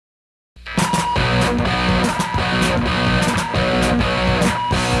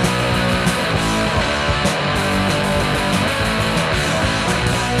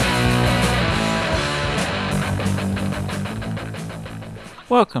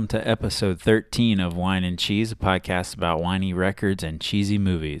Welcome to episode 13 of Wine and Cheese, a podcast about whiny records and cheesy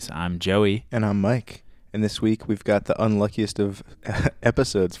movies. I'm Joey. And I'm Mike. And this week we've got the unluckiest of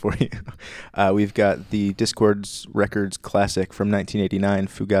episodes for you. We've got the Discord's Records classic from 1989,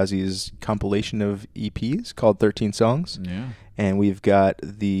 Fugazi's compilation of EPs called 13 Songs. Yeah. And we've got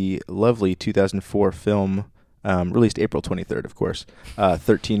the lovely 2004 film, released April 23rd, of course,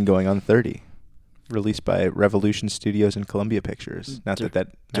 13 Going on 30. Released by Revolution Studios and Columbia Pictures. Not that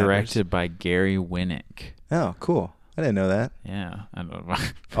matters. Directed by Gary Winnick. Oh, cool. I didn't know that. Yeah. I don't know.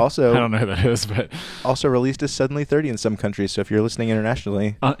 Also, I don't know who that is, but... Also released as Suddenly 30 in some countries, so if you're listening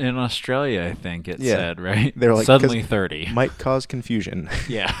internationally... in Australia, I think it said, right? They're like, Suddenly 30. Might cause confusion.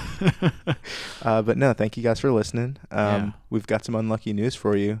 Yeah. But no, thank you guys for listening. We've got some unlucky news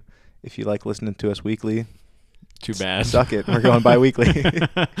for you. If you like listening to us weekly... Too bad. Suck it. We're going bi-weekly.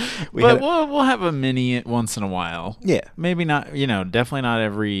 We'll have a mini once in a while. Yeah. Maybe not, definitely not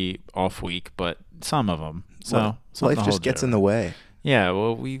every off week, but some of them. So life just gets in the way. Yeah.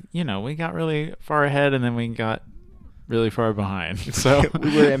 Well, we got really far ahead and then we got really far behind. So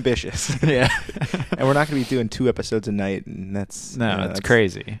we were ambitious. Yeah. And we're not going to be doing 2 episodes a night. And that's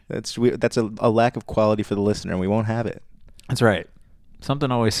crazy. That's a lack of quality for the listener, and we won't have it. That's right.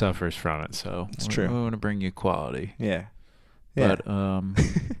 Something always suffers from it, so it's true. We want to bring you quality. Yeah. But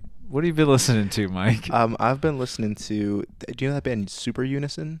what have you been listening to, Mike? I've been listening to. Do you know that band Super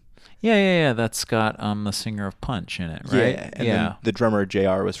Unison? Yeah. That's got the singer of Punch in it, right? Yeah. And then the drummer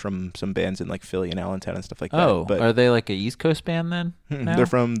JR was from some bands in like Philly and Allentown and stuff like that. Oh, but are they like a East Coast band then? They're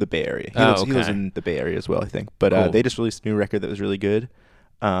from the Bay Area. He lives in the Bay Area as well, I think. But cool. They just released a new record that was really good.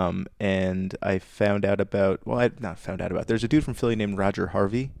 And I found out about, there's a dude from Philly named Roger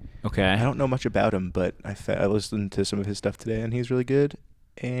Harvey. Okay. I don't know much about him, but I listened to some of his stuff today, and he's really good.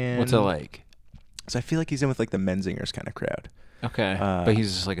 And what's it like? So I feel like he's in with like the Menzingers kind of crowd. Okay. But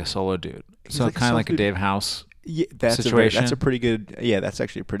he's just like a solo dude. So like kind of like a Dave House situation. That's a pretty good, that's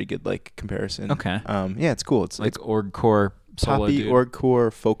actually a pretty good like comparison. Okay. Yeah, it's cool. It's like orgcore solo poppy, dude.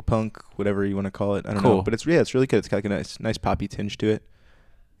 orgcore, folk punk, whatever you want to call it. I don't know. But it's really good. It's got like a nice poppy tinge to it.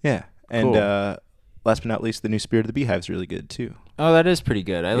 Yeah, and cool. Last but not least, the new Spirit of the Beehive is really good too. Oh, that is pretty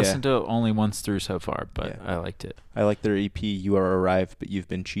good. I listened to it only once through so far, but I liked it. I like their EP, You Are Arrived, But You've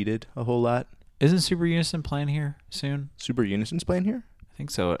Been Cheated, a whole lot. Isn't Super Unison playing here soon? Super Unison's playing here? I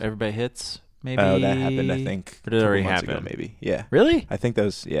think so. Everybody Hits, maybe? Oh, that happened, I think. Or did it already happen? Ago, maybe, yeah. Really? I think I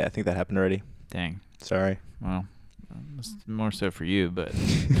think that happened already. Dang. Sorry. Well, it's more so for you, but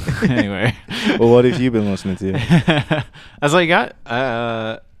anyway. Well, what have you been listening to? As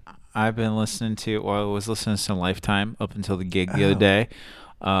I I've been listening to, I was listening to some Lifetime up until the gig the other day.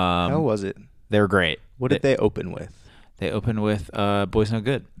 How was it? They were great. What did they open with? They opened with Boys No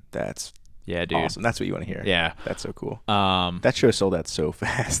Good. That's dude. Awesome. That's what you want to hear. Yeah. That's so cool. That show sold out so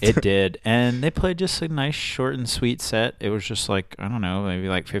fast. It did. And they played just a nice, short and sweet set. It was just like, I don't know, maybe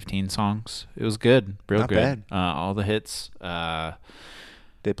like 15 songs. It was good. Real Not good. Bad. All the hits.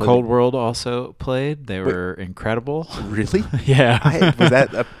 They played Cold World also played. They were incredible. Really? Yeah. Was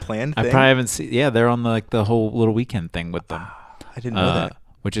that a planned thing? I probably haven't seen. Yeah, they're on the whole little weekend thing with them. I didn't know that.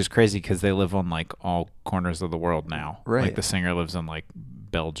 Which is crazy because they live on like all corners of the world now. Right. Like the singer lives in like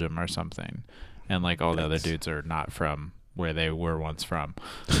Belgium or something, and like all the other dudes are not from where they were once from,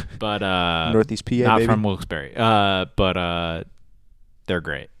 but Northeast PA, not baby. from Wilkes-Barre. But they're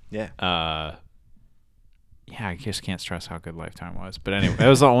great. Yeah. Yeah, I just can't stress how good Lifetime was. But anyway, that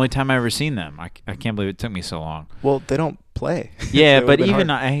was the only time I ever seen them. I can't believe it took me so long. Well, they don't play. Yeah, so but I even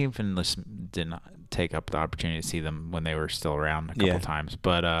did not take up the opportunity to see them when they were still around a couple times.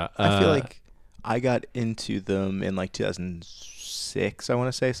 But I feel like I got into them in like 2006, I want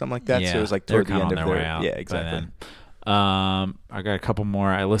to say, something like that. Yeah, so it was like toward the end of their way out. Yeah, exactly. I got a couple more.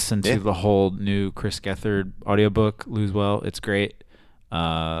 I listened to the whole new Chris Gethard audiobook, Lose Well. It's great.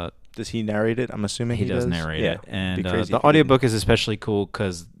 Does he narrate it? I'm assuming he does does narrate it. And the audiobook is especially cool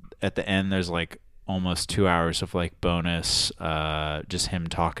because at the end there's like almost 2 hours of like bonus, just him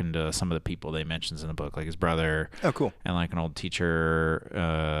talking to some of the people they mentions in the book, like his brother. Oh, cool. And like an old teacher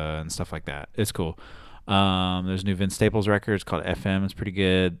and stuff like that. It's cool. There's a new Vince Staples record. It's called FM. It's pretty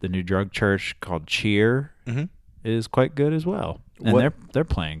good. The new Drug Church called Cheer is quite good as well. And they're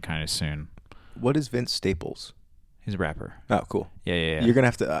playing kind of soon. What is Vince Staples? He's a rapper. Oh, cool. Yeah. You're going to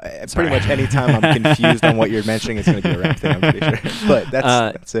have to, pretty much any time I'm confused on what you're mentioning, it's going to be a rap thing, I'm pretty sure. But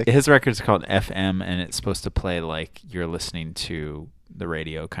that's sick. His record's called FM, and it's supposed to play like you're listening to the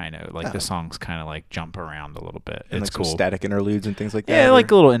radio, kind of. Like the songs kind of like jump around a little bit. And it's like cool. Some static interludes and things like that? Yeah, like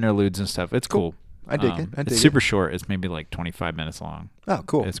little interludes and stuff. It's cool. I dig it. It's super short. It's maybe like 25 minutes long. Oh,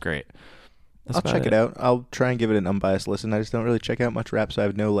 cool. It's great. I'll check it out. I'll try and give it an unbiased listen. I just don't really check out much rap, so I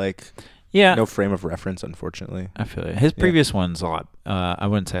have no no frame of reference, unfortunately. I feel it. His previous one's a lot. I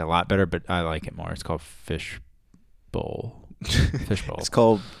wouldn't say a lot better, but I like it more. It's called Fishbowl. Fishbowl. It's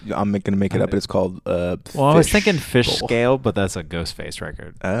called. I'm gonna make it up, but it's called. Well, I was thinking Fish Scale, but that's a Ghostface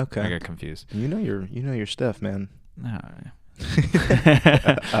record. Okay. I got confused. You know your stuff, man. No.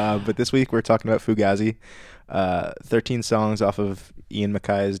 But this week we're talking about Fugazi. 13 songs off of Ian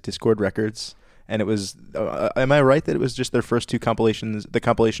MacKay's Discord Records. And it was, am I right that it was just their first two compilations, the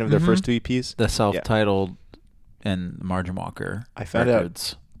compilation of their first two EPs? The self-titled and Margin Walker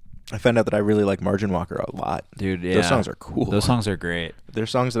records. I found out that I really like Margin Walker a lot. Dude, yeah. Those songs are cool. Those songs are great. They're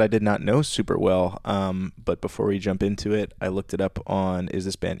songs that I did not know super well. But before we jump into it, I looked it up on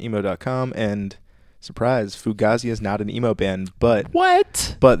isthisbandemo.com, and surprise, Fugazi is not an emo band, but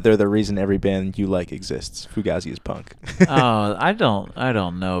what? But they're the reason every band you like exists. Fugazi is punk. Oh, I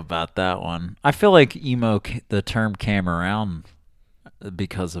don't know about that one. I feel like emo, the term came around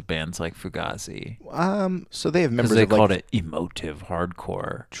because of bands like Fugazi. So they have members. They of called it emotive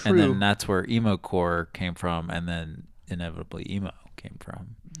hardcore, True. And then that's where emo core came from, and then inevitably emo came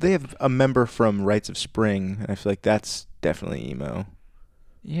from. They have a member from Rites of Spring, and I feel like that's definitely emo.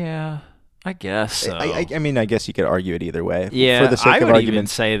 Yeah. I guess so. I mean, I guess you could argue it either way. Yeah, for the sake I of would argument, even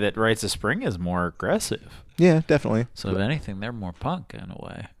say that Rites of Spring is more aggressive. Yeah, definitely. So if anything, they're more punk in a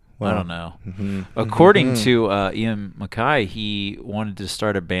way. Well, I don't know. Mm-hmm. According to Ian MacKay, he wanted to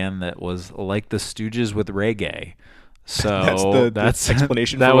start a band that was like the Stooges with reggae. So that's the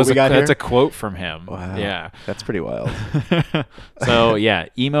explanation that for what we got here? That's a quote from him. Wow. Yeah. That's pretty wild. So, yeah,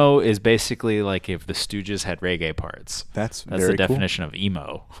 emo is basically like if the Stooges had reggae parts. That's the very definition of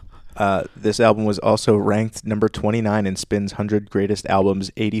emo. This album was also ranked number 29 in Spin's 100 Greatest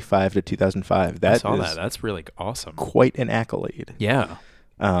Albums, 85 to 2005. I saw that. That's really awesome. Quite an accolade. Yeah.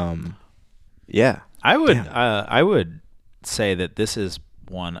 Yeah. I would say that this is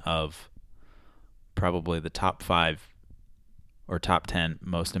one of probably the top 5 or top 10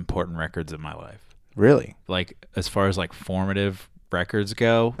 most important records of my life. Really? Like as far as like formative records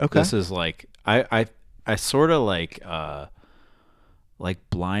go, okay. This is like I sort of like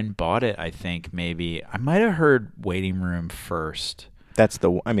blind bought it. I think maybe I might have heard Waiting Room first. That's the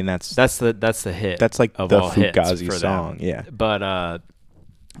hit. That's like of the all Fugazi song. Them. Yeah. But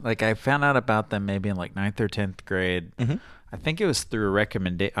like I found out about them maybe in like 9th or 10th grade. Mm-hmm. I think it was through a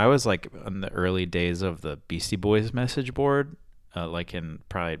recommendation. I was like in the early days of the Beastie Boys message board, like in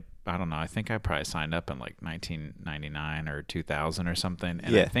probably, I don't know, I think I probably signed up in like 1999 or 2000 or something.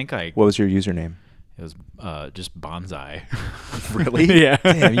 And yeah. I think What was your username? It was just Bonsai. Really? Yeah.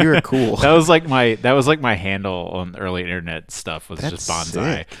 Damn, you were cool. That was like my handle on early internet stuff was That's just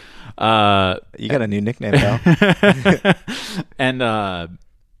Bonsai. Sick. You got a new nickname, pal. And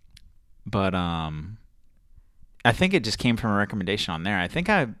but I think it just came from a recommendation on there. I think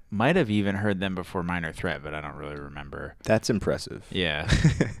I might have even heard them before Minor Threat, but I don't really remember. That's impressive. Yeah.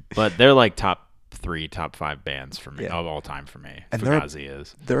 But they're like top 3, top 5 bands for me of all time for me. And Fugazi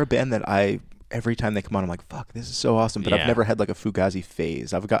is. They're a band that every time they come on, I'm like, fuck, this is so awesome. But I've never had like a Fugazi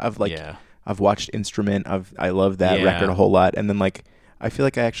phase. I've watched Instrument. I love that record a whole lot. And then like, I feel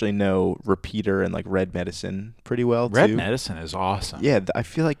like I actually know Repeater and like Red Medicine pretty well too. Red Medicine is awesome. Yeah, I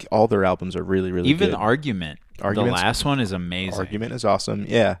feel like all their albums are really, really good. Even Argument. The last one is amazing. Argument is awesome.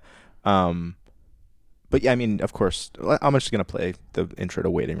 Yeah. But yeah, I mean, of course, I'm just gonna play the intro to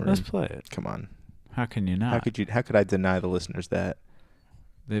Waiting Room. Let's play it. Come on. How can you not? How could I deny the listeners that?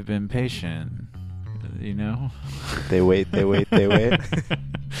 They've been patient, you know? They wait. Yeah.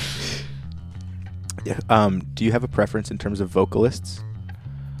 Do you have a preference in terms of vocalists?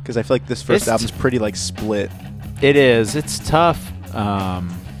 Because I feel like this first album's pretty like split. It is. It's tough. I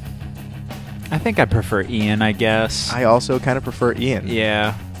think I prefer Ian, I guess. I also kind of prefer Ian.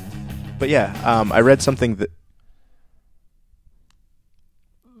 Yeah. But yeah, I read something that...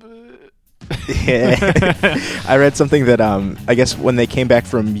 I read something that I guess when they came back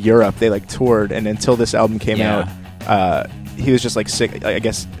from Europe, they like toured, and until this album came out, he was just like sick. I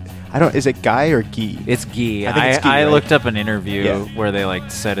guess is it Guy or Guy? It's Guy. I think it's Guy, I right? looked up an interview where they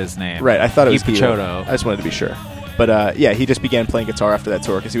like said his name. Right, I thought it was Guy. Picciotto. I just wanted to be sure. But yeah, he just began playing guitar after that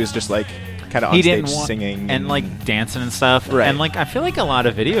tour because he was just like kind of on stage singing and like dancing and stuff. Right. And like I feel like a lot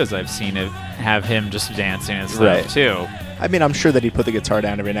of videos I've seen have him just dancing and stuff too. I mean, I'm sure that he put the guitar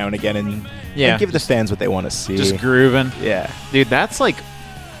down every now and again and give the fans what they want to see. Just grooving. Yeah. Dude, that's like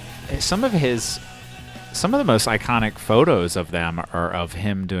some of the most iconic photos of them are of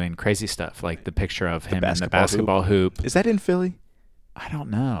him doing crazy stuff, like the picture of him in the basketball hoop. Is that in Philly? I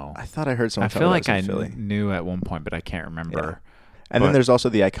don't know. I thought I heard someone I feel like I Philly. knew at one point, but I can't remember. And then there's also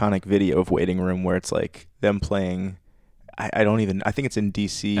the iconic video of Waiting Room where it's like them playing. I think it's in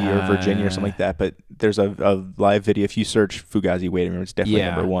DC or Virginia or something like that. But there's a live video. If you search Fugazi Waiting Room, it's definitely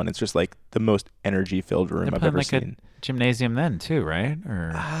number one. It's just like the most energy-filled room I've ever seen. Gymnasium then too, right?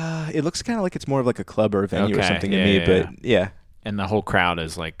 Or it looks kind of like it's more of like a club or a venue or something to me. But yeah. And the whole crowd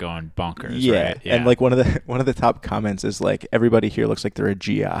is like going bonkers. Yeah. Right? Yeah. And like one of the top comments is like, everybody here looks like they're a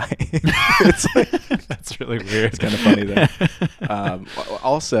GI. It's like, that's really weird. It's kind of funny though.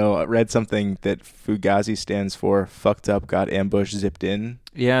 Also, I read something that Fugazi stands for fucked up, got ambushed, zipped in.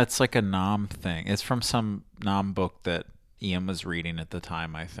 Yeah, it's like a Nam thing. It's from some Nam book that Ian was reading at the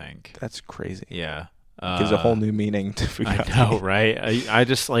time, I think. That's crazy. Yeah. Gives a whole new meaning to Fugazi. I know, right? I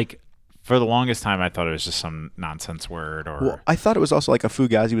just like, for the longest time, I thought it was just some nonsense word. Well, I thought it was also like a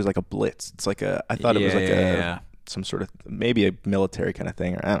Fugazi was like a blitz. It's like I thought it was like some sort of, maybe a military kind of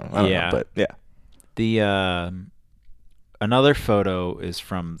thing. Or I don't know. But yeah. The another photo is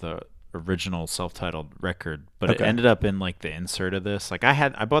from the original self-titled record, but it ended up in like the insert of this. Like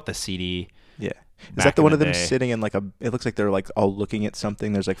I bought the CD. Yeah. Is that the one of them sitting in like it looks like they're like all looking at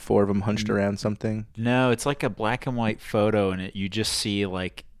something. There's like four of them hunched around something. No, it's like a black and white photo, and you just see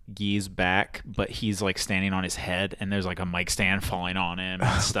like Guy's back, but he's like standing on his head, and there's like a mic stand falling on him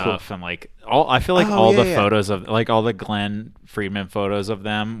and stuff. Cool. And like I feel like all the photos of like all the Glenn Friedman photos of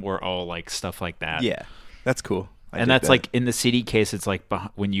them were all like stuff like that. Yeah, that's cool. And that's like in the CD case. It's like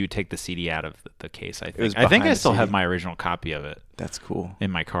when you take the CD out of the case. I think I still have my original copy of it. That's cool.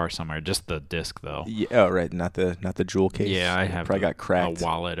 In my car somewhere, just the disc though. Yeah. Oh right, not the jewel case. Yeah, I have probably got cracked. A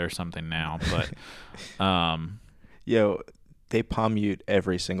wallet or something now, but yo. They palm mute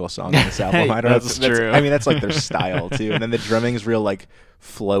every single song on this album. I don't that's know. True. I mean, that's like their style too. And then the drumming is real like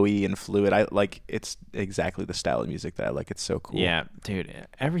flowy and fluid. It's exactly the style of music that I like. It's so cool. Yeah, dude.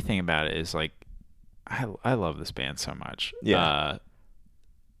 Everything about it is like, I love this band so much. Yeah.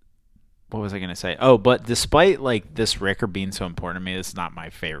 What was I gonna say? Oh, but despite like this record being so important to me, it's not my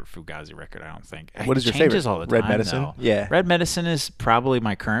favorite Fugazi record. I don't think. What is your favorite? All the time, Red Medicine. Though. Yeah. Red Medicine is probably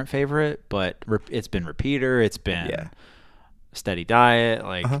my current favorite, but it's been Repeater. It's been. Yeah. Steady Diet,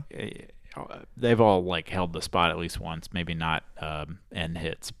 like they've all like held the spot at least once, maybe not end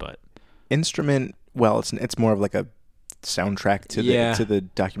hits, but Instrument. Well, it's more of like a soundtrack to the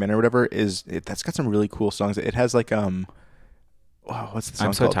documentary or whatever. That's got some really cool songs. It has like what's the song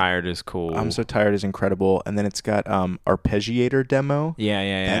I'm So called? Tired is cool. I'm So Tired is incredible, and then it's got Arpeggiator demo.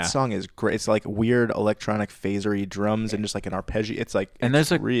 Yeah. That song is great. It's like weird electronic phasery drums and just like an arpeggio. It's like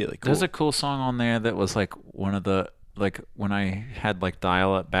really cool. There's a cool song on there that was like one of the. Like when I had like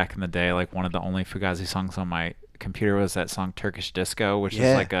dial-up back in the day, like one of the only Fugazi songs on my computer was that song Turkish Disco, which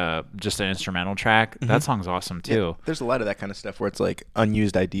is like just an instrumental track. That song's awesome too. Yeah, there's a lot of that kind of stuff where it's like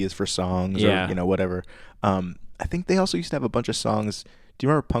unused ideas for songs or whatever. I think they also used to have a bunch of songs. Do you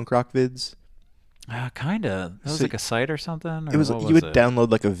remember punk rock vids? Kind of. That was like a site or something? Or you would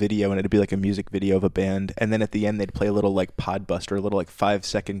download like a video and it'd be like a music video of a band, and then at the end they'd play a little like Podbuster, a little like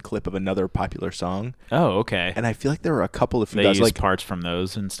 5-second clip of another popular song. Oh, okay. And I feel like there were a couple of they used like parts from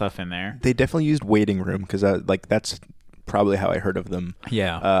those and stuff in there. They definitely used Waiting Room because that's probably how I heard of them.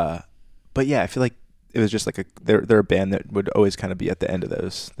 Yeah. But yeah, I feel like it was just like they're a band that would always kind of be at the end of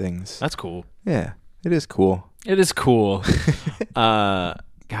those things. That's cool. Yeah, it is cool. It is cool. God,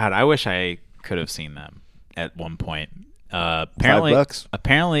 I wish I could have seen them at one point.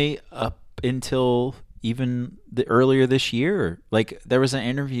 Apparently up until even earlier this year, like there was an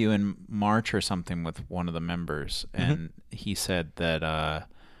interview in March or something with one of the members, and he said that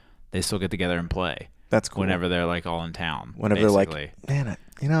they still get together and play. That's cool. Whenever they're like all in town. Whenever basically. They're like,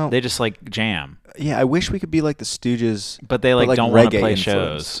 man, they just like jam. Yeah, I wish we could be like the Stooges, but they like don't want to play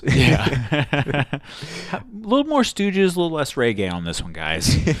shows. Yeah, a little more Stooges, a little less reggae on this one,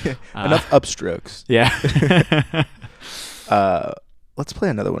 guys. Enough upstrokes. Yeah. Let's play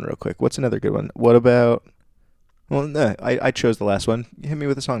another one real quick. What's another good one? What about? Well, no, I chose the last one. Hit me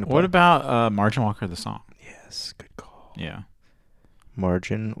with a song to play. What about Margin Walker, the song? Yes, good call. Yeah.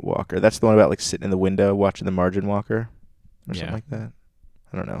 Margin Walker. That's the one about like sitting in the window watching the Margin Walker or something like that.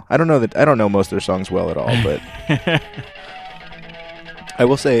 I don't know. I don't know most of their songs well at all, but I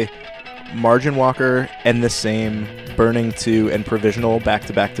will say Margin Walker and the same Burning 2 and Provisional back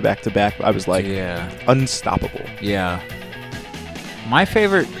to back to back to back. I was like unstoppable. Yeah. My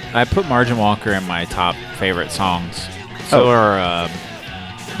favorite, I put Margin Walker in my top favorite songs. So are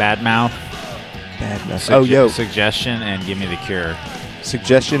Bad Mouth. Suggestion and Give Me the Cure.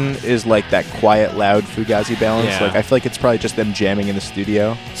 Suggestion is like that quiet, loud Fugazi balance. Yeah. Like I feel like it's probably just them jamming in the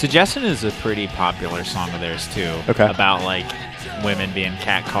studio. Suggestion is a pretty popular song of theirs too. Okay. About like women being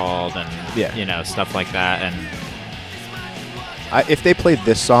catcalled and you know stuff like that. And If they played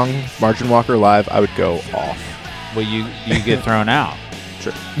this song, Margin Walker, live, I would go off. Well, you get thrown out.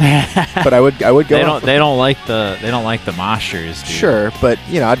 Sure. But I would go. They don't like the moshers, dude. Sure, but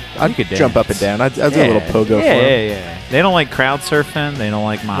I'd jump up and down. I'd do a little pogo for them. Yeah. They don't like crowd surfing. They don't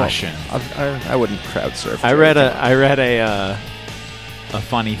like moshing. Well, I wouldn't crowd surf. I read a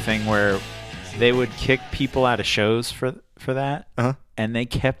funny thing where they would kick people out of shows for that, and they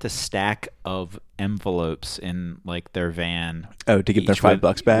kept a stack of envelopes in like their van. Oh, to give their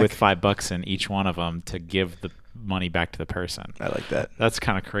 $5 back with $5 in each one of them to give the money back to the person. I like that. That's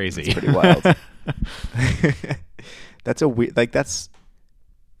kind of crazy. It's pretty wild. That's a weird. Like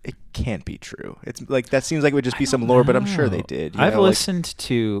it can't be true. It's like that seems like it would just be some lore, but I'm sure they did. I've listened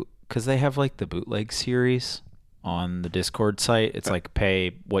to because they have like the bootleg series on the Discord site. It's like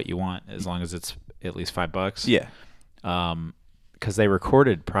pay what you want as long as it's at least $5. Yeah. Because they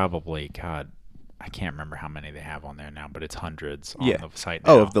recorded probably, God, I can't remember how many they have on there now, but it's hundreds on the site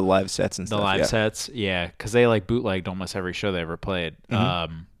now. Oh, of the live sets and stuff. The live sets, yeah, because they like bootlegged almost every show they ever played.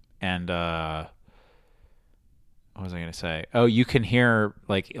 And what was I going to say? Oh, you can hear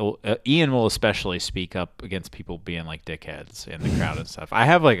like Ian will especially speak up against people being like dickheads in the crowd and stuff. I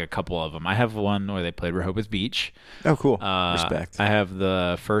have like a couple of them. I have one where they played Rehoboth Beach. Oh, cool. Respect. I have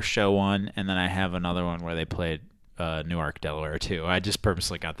the first show one, and then I have another one where they played Newark, Delaware too. I just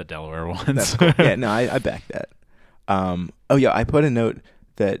purposely got the Delaware ones. That's cool. Yeah, no, I back that. I put a note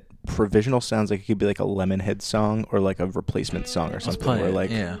that Provisional sounds like it could be like a Lemonhead song or like a replacement song or something.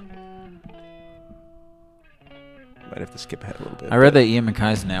 Might have to skip ahead a little bit. I read that Ian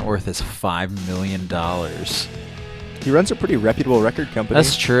MacKay's net worth is $5 million. He runs a pretty reputable record company.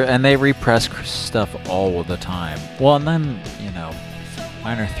 That's true, and they repress stuff all the time. Well, and then,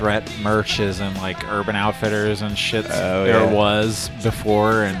 Minor Threat merch is in like Urban Outfitters and shit there was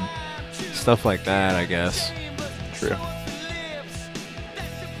before and stuff like that, I guess. True.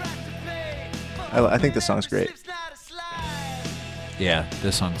 I think this song's great. Yeah,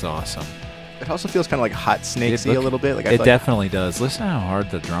 this song's awesome. It also feels kind of like Hot Snakesy a little bit. Like it definitely does. Listen how hard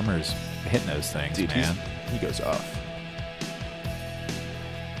the drummer's hitting those things, dude, man. He goes off.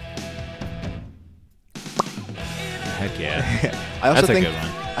 Heck yeah. That's a good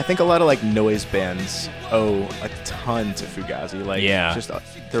one. I think a lot of like noise bands owe a ton to Fugazi. Like, just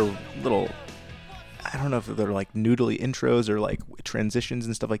they're little. I don't know if they're like noodly intros or like transitions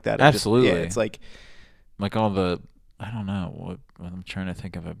and stuff like that. Absolutely. It's like all the. I don't know what I'm trying to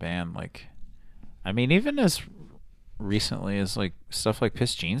think of a band like. I mean, even as recently as like stuff like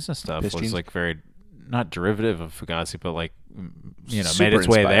Piss Jeans and stuff was like very not derivative of Fugazi, but like super made its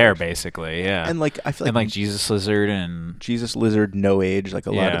way inspired. There basically, yeah. And like I feel like and like Jesus Lizard, No Age, like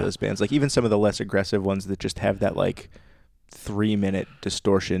a lot of those bands, like even some of the less aggressive ones that just have that like 3-minute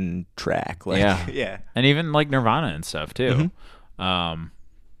distortion track, like yeah, and even like Nirvana and stuff too.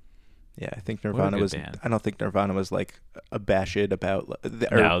 Yeah, I think Nirvana was. Band. I don't think Nirvana was like abashed about.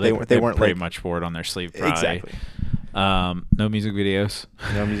 They weren't pretty much wore it on their sleeve. Probably. Exactly. No music videos.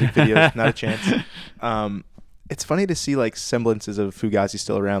 Not a chance. It's funny to see like semblances of Fugazi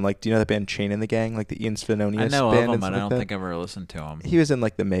still around. Like, do you know that band Chain and the Gang? Like the Ian Svenonius band. I know of them, but like I don't think I've ever listened to him. He was in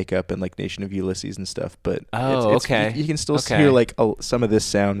like the Makeup and like Nation of Ulysses and stuff. But okay, you can still hear like some of this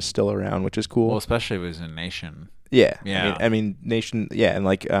sound still around, which is cool. Well, especially if it was in Nation. Yeah. Yeah. I mean Nation. Yeah, and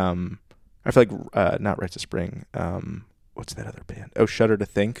like I feel like not Rites of Spring. What's that other band? Oh, Shudder to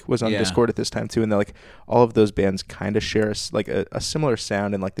Think was on Discord at this time too, and they're like all of those bands kind of share like a similar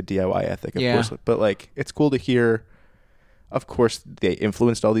sound and like the DIY ethic, of course. But like it's cool to hear. Of course, they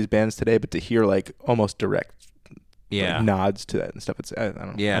influenced all these bands today, but to hear like almost direct like, nods to that and stuff, it's I don't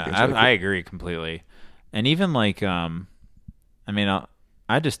know. Yeah, I agree completely. And even like this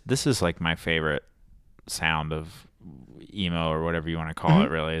is like my favorite sound of emo or whatever you want to call it,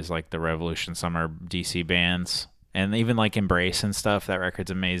 really, is like the Revolution Summer DC bands. And even like Embrace and stuff, that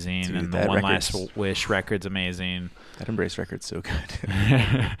record's amazing. Dude, and the One Last Wish record's amazing. That Embrace record's so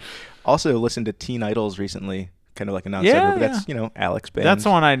good. Also listened to Teen Idols recently, kind of like a non-sequitur, but that's, Alex band. That's the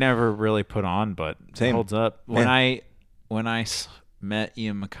one I never really put on, but it holds up. When I met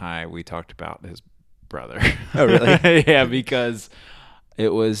Ian MacKay, we talked about his brother. Oh, really? Yeah, because it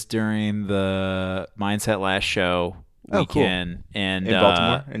was during the Mindset Last Show weekend, cool. And in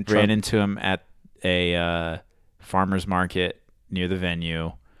Baltimore, ran into him at a farmer's market near the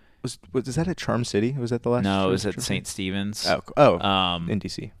venue. Was that at Charm City? Was that the last? No, it was at St. Stephen's. In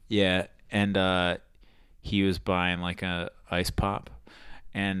DC. Yeah, and he was buying like a ice pop,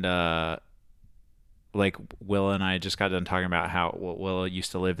 and like Willa and I just got done talking about how Willa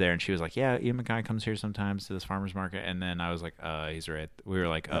used to live there, and she was like, "Yeah, Ian MacKay comes here sometimes to this farmer's market," and then I was like, "He's right." We were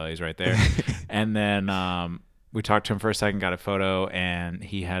like, "Oh, he's right there," and then we talked to him for a second, got a photo, and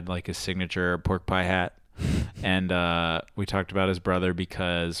he had like his signature pork pie hat. And we talked about his brother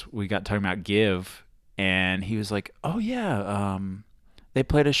because we got talking about Give, and he was like, "Oh yeah, they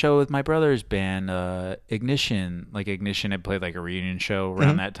played a show with my brother's band, Ignition. Like Ignition had played like a reunion show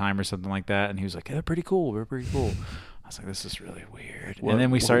around that time or something like that." And he was like, "They're pretty cool. We're pretty cool." I was like, "This is really weird." And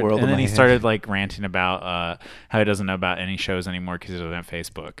then he started like ranting about how he doesn't know about any shows anymore because he doesn't have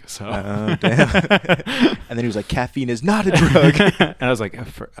Facebook. So, damn. And then he was like, "Caffeine is not a drug." And I was like,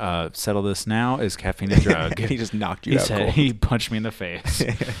 "Settle this now. Is caffeine a drug?" And he just knocked you out cold. He punched me in the face.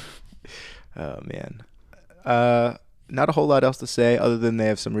 Oh man. Not a whole lot else to say other than they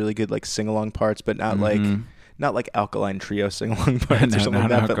have some really good like sing along parts, but not like Alkaline Trio sing along parts or something like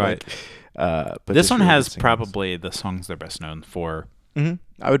that. But quite. But this one really has probably the songs they're best known for.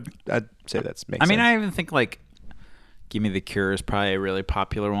 I'd say that's makes I mean, sense. I even think like "Give Me the Cure" is probably a really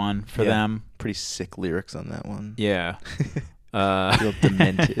popular one for them. Pretty sick lyrics on that one. Yeah. Feel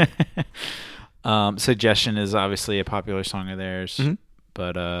demented. "Suggestion" is obviously a popular song of theirs.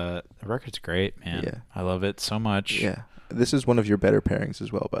 But the record's great, man. Yeah. I love it so much. Yeah. This is one of your better pairings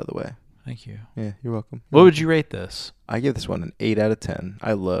as well, by the way. Thank you. Yeah, you're welcome. What would you rate this? I give this one an 8 out of 10.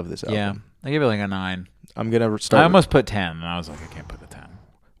 I love this album. Yeah. I give it like a 9. I'm going to start. I almost put 10, and I was like, I can't put a 10.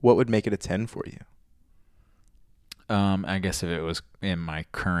 What would make it a 10 for you? I guess if it was my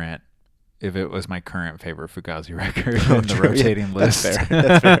current favorite Fugazi record on the rotating list.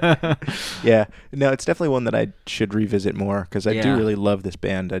 That's fair. Yeah. No, it's definitely one that I should revisit more because I do really love this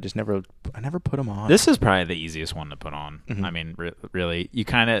band. I never put them on. This is probably the easiest one to put on. I mean, really, you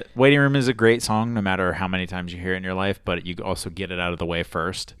kind of Waiting Room is a great song no matter how many times you hear it in your life, but you also get it out of the way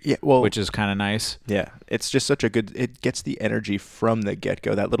first. Yeah, well, which is kind of nice. Yeah, it's just such a good. It gets the energy from the get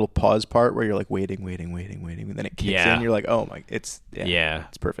go. That little pause part where you're like waiting, and then it kicks in. You're like, oh my, it's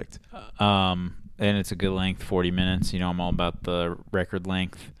perfect. And it's a good length, 40 minutes. You know, I'm all about the record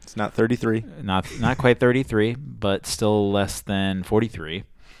length. It's not 33. Not quite 33, but still less than 43.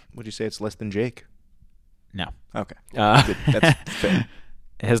 Would you say it's less than Jake? No. Okay. Good. That's fair.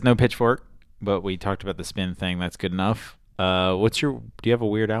 It has no pitchfork, but we talked about the spin thing. That's good enough. Do you have a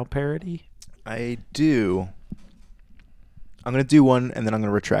Weird Al parody? I do. I'm going to do one, and then I'm going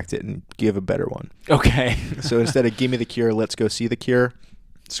to retract it and give a better one. Okay. So instead of "Give Me the Cure," let's go see the Cure.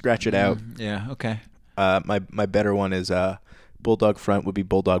 Scratch it out. Yeah, okay. My better one is Bulldog Front would be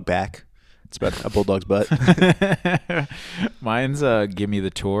Bulldog Back. It's about a bulldog's butt. Mine's "Give Me the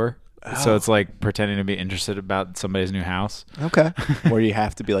Tour." Oh. So it's like pretending to be interested about somebody's new house. Okay. Where you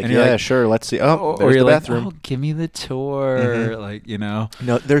have to be like, yeah, sure, let's see. Oh, there's the bathroom. Like, oh, give me the tour. Like, you know.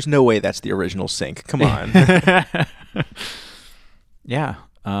 No, there's no way that's the original sync. Come on. Yeah.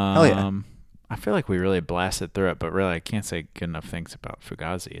 Hell yeah. I feel like we really blasted through it, but really I can't say good enough things about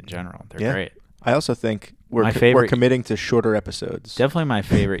Fugazi in general. They're great. I also think we're committing to shorter episodes. Definitely my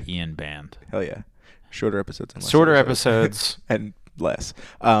favorite Ian band. Hell yeah. Shorter episodes. Shorter episodes. And less.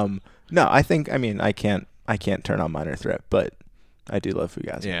 No, I can't turn on Minor Threat, but I do love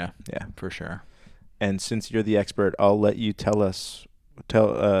Fugazi. Yeah, for sure. And since you're the expert, I'll let you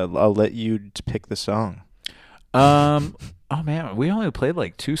I'll let you pick the song. Oh man, we only played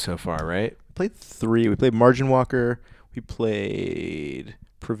like 2 so far, right? We played 3. We played Margin Walker, we played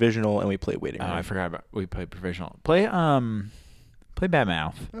Provisional, and we played Waiting Room. Oh, I forgot we played Provisional. Play Bad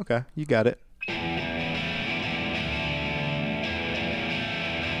Mouth. Okay, you got it.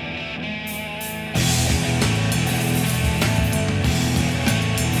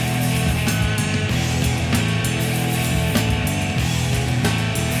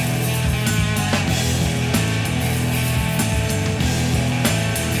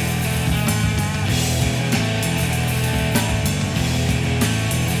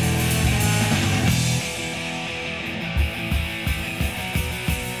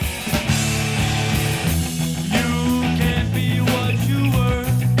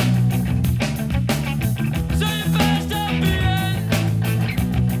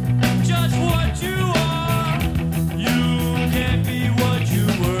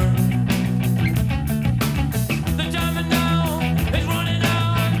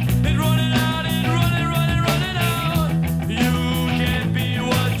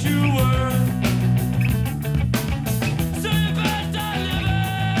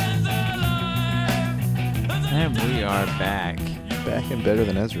 Better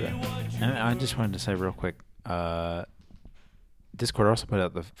than Ezra. And I just wanted to say real quick, Discord also put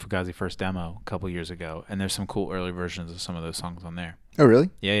out the Fugazi first demo a couple years ago, and there's some cool early versions of some of those songs on there. Oh,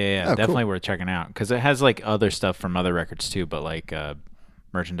 really? Yeah. Oh, definitely cool. worth checking out because it has like other stuff from other records too, but like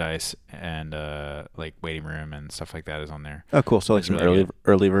merchandise and like waiting room and stuff like that is on there. Oh, cool. So like It's some really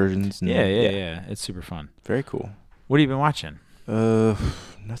early versions. And, Yeah. It's super fun. Very cool. What have you been watching?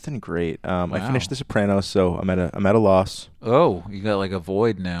 Nothing great. I Wow. finished The Sopranos, so I'm at a loss. Oh, you got like a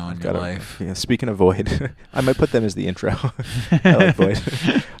void now in your life. Yeah, speaking of void, I might put them as the intro. I like void.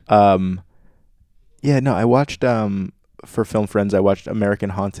 Yeah, no, I watched for Film Friends. I watched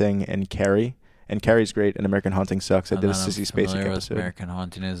American Haunting and Carrie. And Carrie's great, and American Haunting sucks. I did a Sissy Spacek episode. American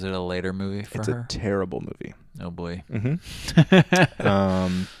Haunting, is it a later movie for her? It's a terrible movie. Oh boy. Mm-hmm.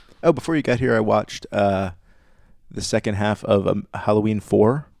 Before you got here, I watched the second half of Halloween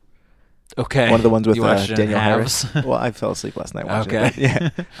 4. Okay. One of the ones with in Danielle halves? Harris. Well, I fell asleep last night watching Okay. it. Yeah,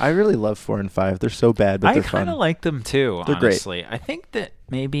 I really love 4 and 5. They're so bad, but they're fun. I kind of like them too, They're honestly. Great. I think that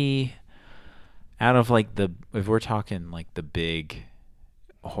maybe out of like if we're talking like the big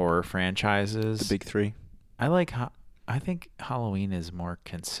horror franchises, the big 3, I think Halloween is more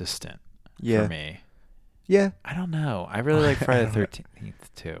consistent for me. Yeah. I don't know. I really like Friday the 13th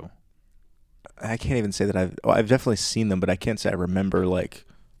too. I can't even say that I've definitely seen them, but I can't say I remember like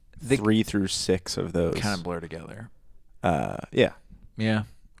 3 through 6 of those. Kind of blur together. Yeah. Yeah.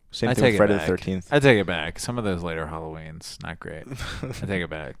 Same thing with Friday the 13th. I take it back. Some of those later Halloweens, not great. I take it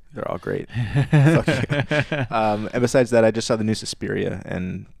back. They're all great. Fuck you. And besides that, I just saw the new Suspiria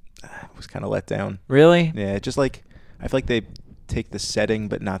and was kind of let down. Really? Yeah, just like I feel like they take the setting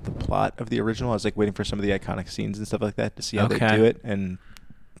but not the plot of the original. I was like waiting for some of the iconic scenes and stuff like that to see how they do it. And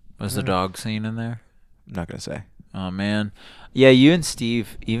was the dog scene in there? I'm not gonna say. Oh man, yeah. Even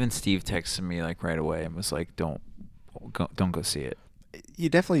Steve texted me like right away and was like, "Don't go see it." You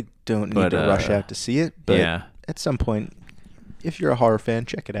definitely don't need to rush out to see it, but at some point, if you're a horror fan,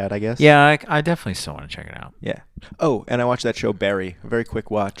 check it out, I guess. Yeah, I definitely still want to check it out. Yeah. Oh, and I watched that show Barry. A very quick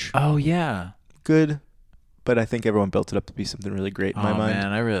watch. Oh yeah. Good, but I think everyone built it up to be something really great in my mind. Oh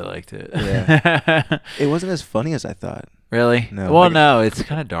man, I really liked it. Yeah. It wasn't as funny as I thought. Really? No. Well, no, it's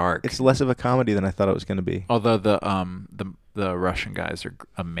kind of dark. It's less of a comedy than I thought it was going to be. Although the Russian guys are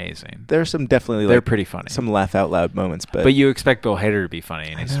amazing. There's some definitely they're pretty funny. Some laugh out loud moments, but you expect Bill Hader to be funny,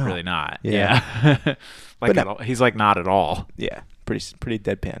 and he's really not. Yeah. He's like not at all. Yeah. Pretty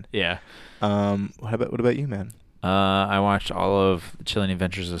deadpan. Yeah. What about you, man? I watched all of The Chilling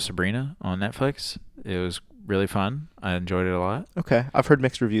Adventures of Sabrina on Netflix. It was really fun. I enjoyed it a lot. Okay. I've heard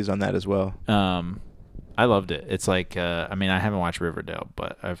mixed reviews on that as well. I loved it. It's like, I haven't watched Riverdale,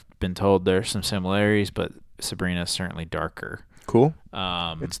 but I've been told there's some similarities, but Sabrina's certainly darker. Cool.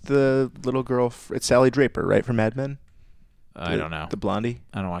 It's the little girl. It's Sally Draper, right, from Mad Men? I don't know. The blondie?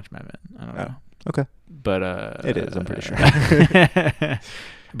 I don't watch Mad Men. I don't know. Okay. But it is, I'm pretty sure.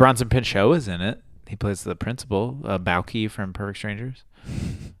 Bronson Pinchot is in it. He plays the principal, Bauke from Perfect Strangers.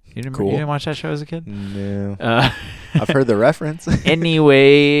 You didn't watch that show as a kid? No. I've heard the reference.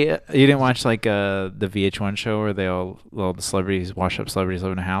 Anyway, you didn't watch like the VH1 show where all the celebrities, washed up celebrities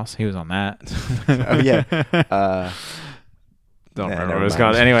live in a house? He was on that. Oh yeah. Don't remember what it was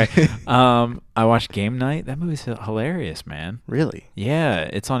called. Anyway, I watched Game Night. That movie's hilarious, man. Really? Yeah,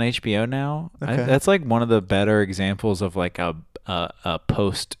 it's on HBO now. Okay. That's like one of the better examples of like a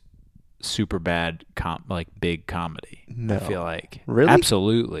post super bad big comedy. No. I feel like. Really?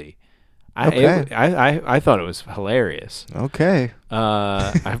 Absolutely. Okay. I thought it was hilarious. Okay.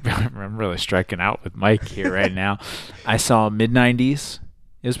 I'm really striking out with Mike here right now. I saw mid-90s.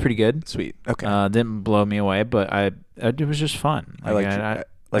 It was pretty good. Sweet. Okay. Didn't blow me away, but it was just fun. I liked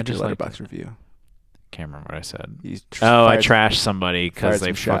your Letterboxd review. Can't remember what I said. I trashed somebody because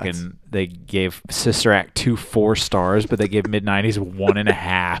they gave Sister Act 2 4 stars, but they gave mid-90s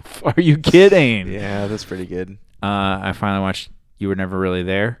 1.5. Are you kidding? Yeah, that's pretty good. I finally watched You Were Never Really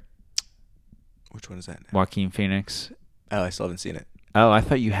There. Which one is that? Joaquin Phoenix. Oh, I still haven't seen it. Oh, I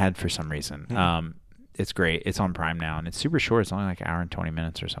thought you had for some reason. It's great. It's on Prime now, and it's super short. It's only like an hour and 20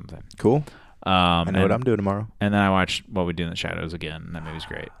 minutes or something. Cool. I know what I'm doing tomorrow. And then I watched What We Do in the Shadows again. And that movie's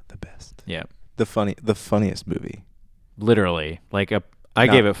great. The best. Yeah. The funniest movie. Literally. I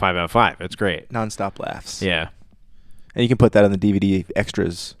gave it 5 out of 5. It's great. Non-stop laughs. Yeah. And you can put that on the DVD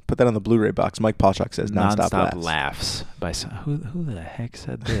extras. Put that on the Blu-ray box. Mike Polchak says non-stop laughs. By who the heck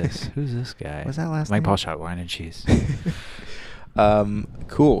said this? Who's this guy? Was that last Mike name? Polchak, Wine and Cheese.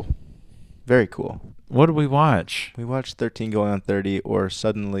 Cool. Very cool. What did we watch? We watched 13 Going on 30 or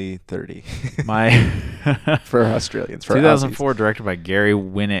Suddenly 30. For Australians. For 2004, directed by Gary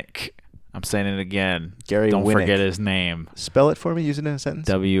Winnick. I'm saying it again. Gary Don't Winnick. forget his name. Spell it for me. Use it in a sentence.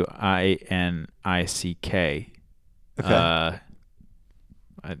 Winnick. Okay.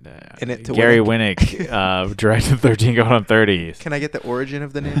 Gary Winnick directed 13 Going on 30. Can I get the origin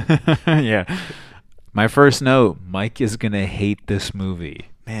of the name? Yeah. My first note: Mike is gonna hate this movie.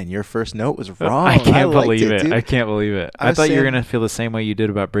 Man, your first note was wrong. I can't believe it. Dude. I can't believe it. I thought you were gonna feel the same way you did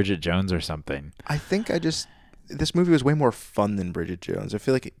about Bridget Jones or something. I think this movie was way more fun than Bridget Jones. I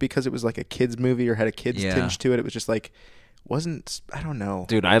feel like because it was like a kids movie or had a kids tinge to it, it was just like I don't know.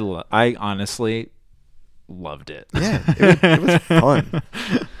 Dude, I honestly loved it. Yeah, it was fun.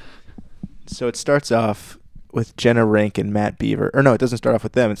 So it starts off with Jenna Rank and Matt Beaver. Or no, it doesn't start off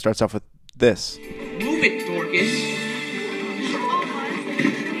with them. It starts off with this. Move it, Dorcas.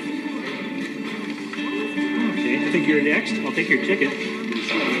 Okay, I think you're next. I'll take your ticket. Just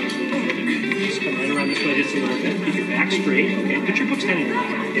come right around this way just a little bit. Keep your back straight, okay? Put your books down in your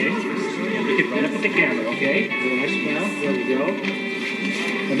lap, okay? Look it right up at the camera, okay? A little nice smile. There we go.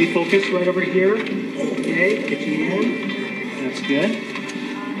 Let me focus right over here. Okay, get you in. That's good.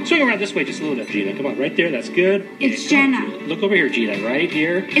 Swing around this way just a little bit, Gina. Come on, right there. That's good. It's Jenna. Look over here, Gina. Right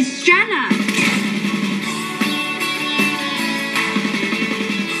here. It's Jenna.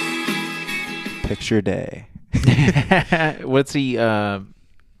 Picture day. What's he?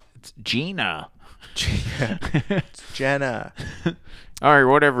 It's Gina. It's Jenna. All right,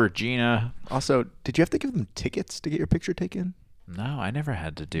 whatever, Gina. Also, did you have to give them tickets to get your picture taken? No, I never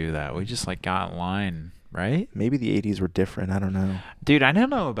had to do that. We just got in line, right? Maybe the 80s were different. I don't know. Dude, I don't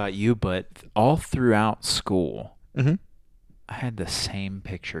know about you, but all throughout school, I had the same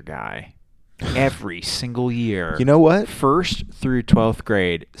picture guy every single year. You know what? 1st through 12th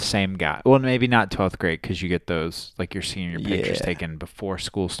grade, same guy. Well, maybe not 12th grade because you get those, like your senior pictures taken before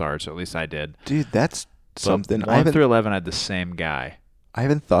school starts, or at least I did. Dude, that's something. But 1 through 11, I had the same guy. I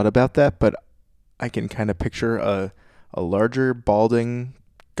haven't thought about that, but I can kind of picture a larger, balding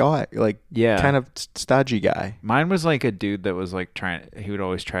guy, kind of stodgy guy. Mine was like a dude that was like he would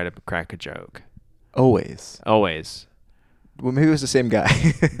always try to crack a joke. Always. Well, maybe it was the same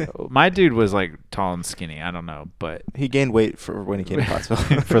guy. My dude was like tall and skinny. I don't know, but he gained weight for when he came to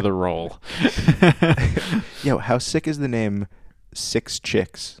Pottsville. for the role. Yo, how sick is the name Six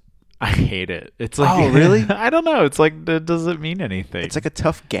Chicks? I hate it. It's like, oh, really? I don't know. It's like, it doesn't mean anything. It's like a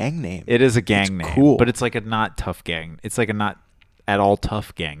tough gang name. It is a gang name. Cool. But it's like a not tough gang. It's like a not at all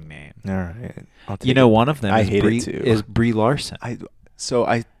tough gang name. All right. One of them is Brie Larson. I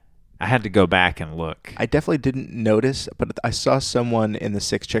had to go back and look. I definitely didn't notice, but I saw someone in the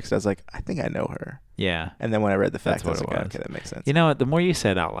Six Chicks. I was like, I think I know her. Yeah. And then when I read the facts, I was like, was. okay, that makes sense. You know what? The more you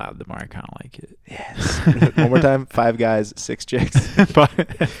say it out loud, the more I kind of like it. Yes. One more time. 5 guys, 6 chicks.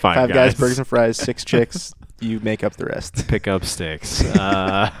 Five guys, burgers and fries, 6 chicks. You make up the rest. Pick up sticks.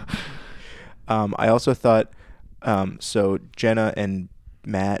 I also thought, so Jenna and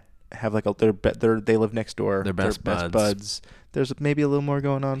Matt have like they live next door. They're best buds. There's maybe a little more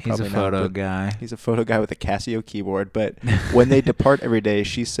going on. He's a photo guy. He's a photo guy with a Casio keyboard. But when they depart every day,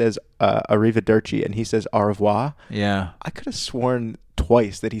 she says arrivederci and he says au revoir. Yeah. I could have sworn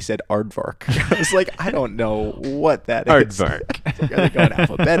twice that he said aardvark. I was like, I don't know what that is. Aardvark. Are they going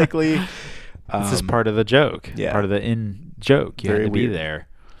alphabetically? This is part of the joke. Yeah. Part of the joke. You had to be there.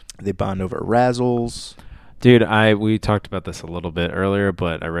 They bond over razzles. Dude, we talked about this a little bit earlier,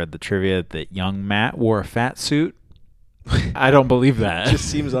 but I read the trivia that young Matt wore a fat suit. I don't believe that. It just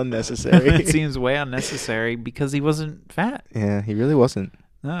seems unnecessary. It seems way unnecessary because he wasn't fat. Yeah, he really wasn't.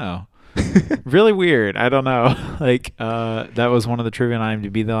 No. Really weird. I don't know. That was one of the trivia on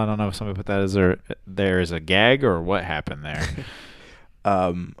IMDb, though. I don't know if somebody put that as there as a gag or what happened there.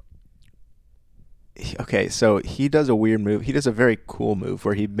 Okay, so he does a weird move. He does a very cool move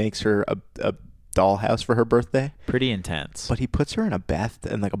where he makes her a dollhouse for her birthday. Pretty intense. But he puts her in a bath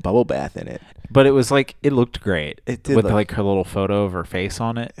and like a bubble bath in it. But it was like, it looked great. It did with like her little photo of her face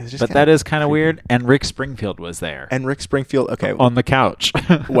on it. But that is kind of weird. And Rick Springfield was there. And Rick Springfield, okay. On the couch.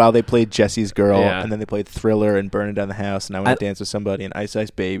 While they played Jesse's Girl, and then they played Thriller and Burning Down the House, and I Want to Dance with Somebody and Ice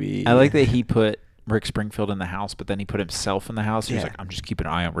Ice Baby. I like that he put Rick Springfield in the house, but then he put himself in the house. He was like, I'm just keeping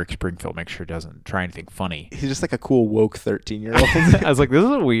an eye on Rick Springfield, make sure he doesn't try anything funny. He's just like a cool woke 13-year-old. I was like, this is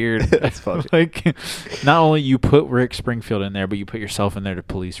a weird. That's funny. Like, not only you put Rick Springfield in there, but you put yourself in there to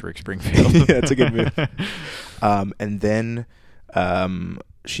police Rick Springfield. Yeah, it's a good move. And then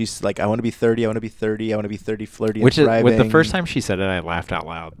she's like, I want to be 30, I want to be 30, I want to be 30, flirty and thriving. With the first time she said it, I laughed out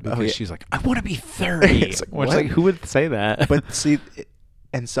loud because she's like, I want to be 30. Like, who would say that? But see,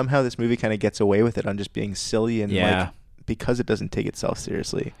 and somehow this movie kind of gets away with it on just being silly and like, because it doesn't take itself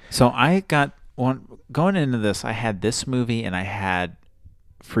seriously. So I got going into this, I had this movie and I had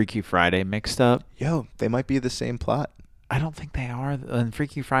Freaky Friday mixed up. Yo, they might be the same plot. I don't think they are. In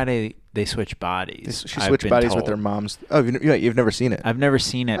Freaky Friday, they switch bodies. She switched bodies with their moms. Oh, you've never seen it? I've never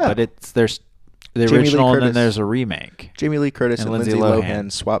seen it, but there's the Jamie Lee original, and then Curtis. there's a remake. Jamie Lee Curtis and Lindsay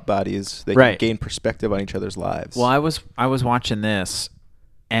Lohan swap bodies. They can gain perspective on each other's lives. Well, I was watching this,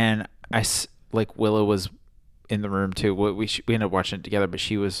 and Willow was in the room too. We ended up watching it together, but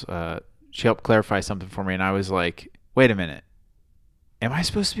she helped clarify something for me, and I was like, wait a minute. Am I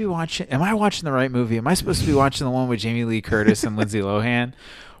watching the right movie? Am I supposed to be watching the one with Jamie Lee Curtis and Lindsay Lohan?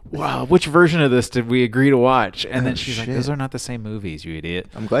 Wow, which version of this did we agree to watch? And then she's like, those are not the same movies, you idiot.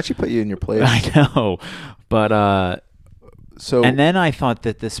 I'm glad she put you in your place. I know. But and then I thought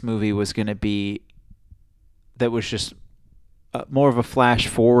that this movie was going to be just more of a flash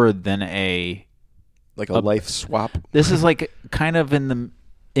forward than a life swap. This is like kind of in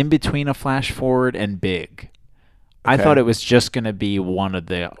between a flash forward and Big. I thought it was just going to be one or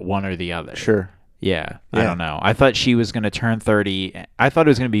the other. Sure. Yeah, I don't know. I thought she was going to turn 30. I thought it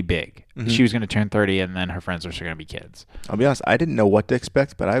was going to be Big. Mm-hmm. She was going to turn 30, and then her friends were going to be kids. I'll be honest, I didn't know what to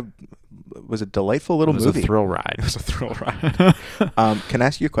expect, but it was a delightful little movie. It was a thrill ride. It was a thrill ride. Can I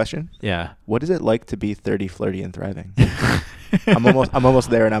ask you a question? Yeah. What is it like to be 30, flirty, and thriving? I'm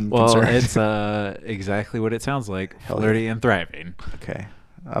almost there, and I'm concerned. Well, it's exactly what it sounds like. Flirty and thriving. Okay.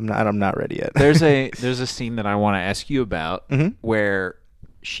 I'm not ready yet. There's a scene that I want to ask you about where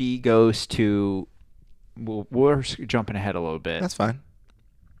she goes to. We're jumping ahead a little bit. That's fine.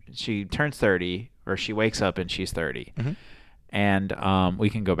 She turns 30, or she wakes up and she's 30, and we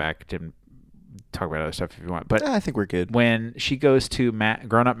can go back to talk about other stuff if you want. But I think we're good. When she goes to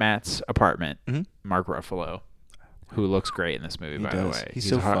grown-up Matt's apartment, Mark Ruffalo, who looks great in this movie, by the way. He's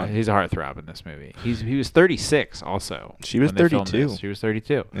so fun. He's a heartthrob in this movie. He was 36 also. She was 32. She was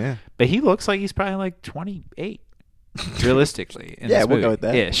 32. Yeah. But he looks like he's probably like 28. Realistically. In this we'll movie, go with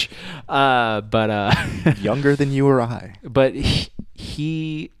that. Ish. But younger than you or I. But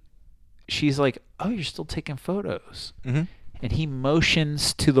she's like, oh, you're still taking photos. And he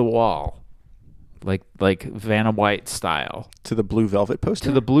motions to the wall. Like Vanna White style. To the Blue Velvet poster?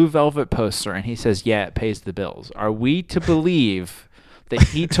 To the Blue Velvet poster, and he says, yeah, it pays the bills. Are we to believe that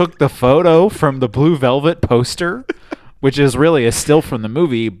he took the photo from the Blue Velvet poster, which is really a still from the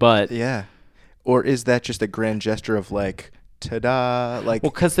movie, but... Yeah. Or is that just a grand gesture of like, ta-da? Like,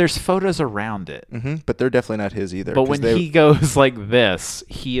 well, because there's photos around it. But they're definitely not his either. But when he goes like this,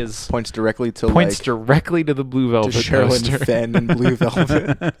 he points directly to the Blue Velvet to Sherilyn poster. Fenn and Blue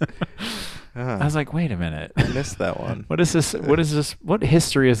Velvet. I was like, wait a minute. I missed that one. What is this? What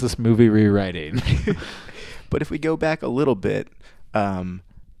history is this movie rewriting? But if we go back a little bit,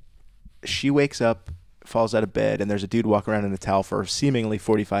 she wakes up, falls out of bed, and there's a dude walking around in a towel for seemingly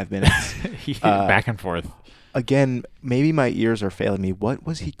 45 minutes. Back and forth. Again, maybe my ears are failing me. What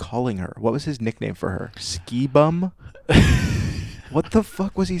was he calling her? What was his nickname for her? Ski bum? What the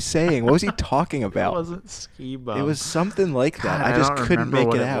fuck was he saying? What was he talking about? It wasn't ski bum. It was something like that. God, I just couldn't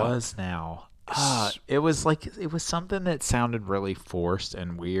make it out. It was now. It was something that sounded really forced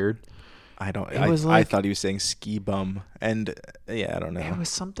and weird. I thought he was saying ski bum, and I don't know. It was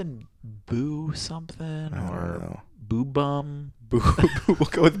something boo something or boo bum. Boo. We'll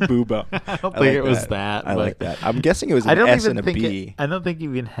go with boo bum. I don't think it was that. I like that. I'm guessing it was an S and a B. I don't think it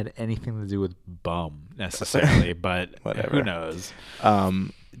even had anything to do with bum necessarily, but who knows?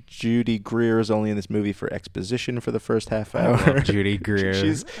 Judy Greer is only in this movie for exposition for the first half hour. I love Judy Greer.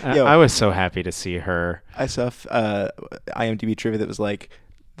 I was so happy to see her. I saw IMDb trivia that was like,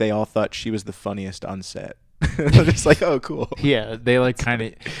 they all thought she was the funniest on set. They're just like, oh, cool. Yeah, they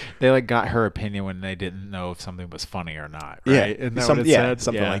got her opinion when they didn't know if something was funny or not. Right? Yeah,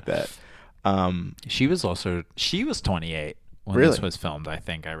 something like that. She was 28 when this was filmed. I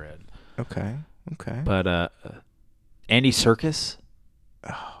think I read. Okay. But Andy Serkis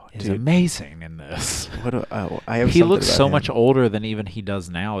is amazing in this. He looks so much older than even he does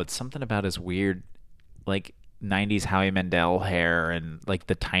now. It's something about his weird, like 90s Howie Mandel hair and like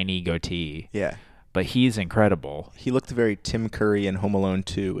the tiny goatee. Yeah. But he's incredible. He looked very Tim Curry in Home Alone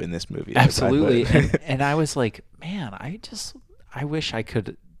 2 in this movie. Absolutely. and I was like, man, I wish I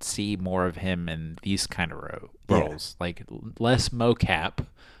could see more of him in these kind of roles. Yeah. Like less mocap,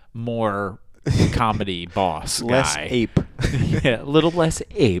 more comedy boss less guy. Ape. Yeah, a little less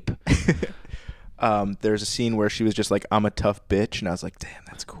ape. There's a scene where she was just like, I'm a tough bitch. And I was like, damn,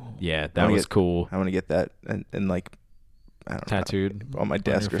 that's cool. Yeah, that was cool. I want to get that and like, I don't tattooed on my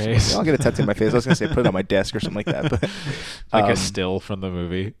desk or something. I'll get a tattoo on my face. I was going to say put it on my desk or something like that. But like a still from the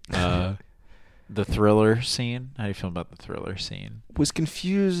movie. The thriller scene. How do you feel about the thriller scene? Was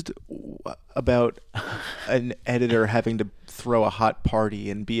confused about an editor having to throw a hot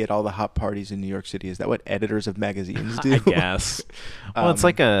party and be at all the hot parties in New York City. Is that what editors of magazines do? I guess. Well, it's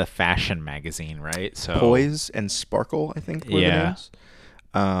like a fashion magazine, right? So Poise and Sparkle, I think, were the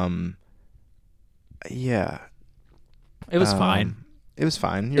names. Yeah. It was fine. It was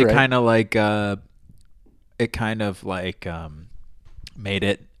fine. You're It right. kind of like made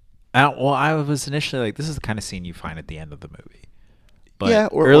it. I was initially like, this is the kind of scene you find at the end of the movie. But Yeah,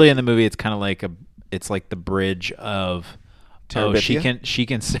 early in the movie, it's kind of like it's like the bridge of. Oh, she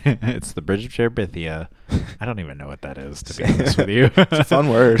Terabithia? can. It's the Bridge of Terabithia. I don't even know what that is, to be honest with you. It's a fun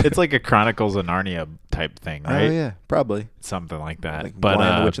word. It's like a Chronicles of Narnia type thing, right? Oh yeah, probably. Something like that. Like But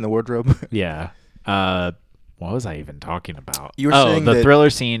Whine, the Witch in the Wardrobe. yeah. What was I even talking about? You were saying the that- thriller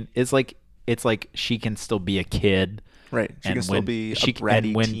scene is like it's like she can still be a kid, Right. She can still be a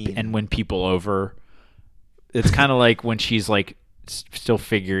bratty teen. and when people over. It's kind of like when she's like still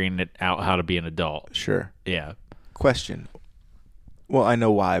figuring it out how to be an adult. Sure. Yeah. Question. Well, I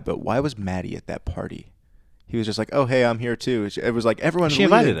know why, but why was Maddie at that party? He was just like, "Oh, hey, I'm here too." It was like everyone's She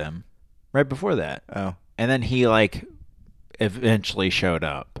invited leaving. him right before that. Oh, And then he like eventually showed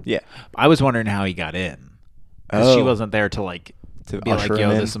up. yeah. I was wondering how he got in. 'Cause she Oh. wasn't there to like To be like, usher yo,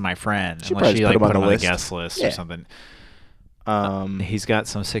 him in. this is my friend. She Unless probably she just like put him put on him the on a list. guest list Yeah. or something. Um, He's got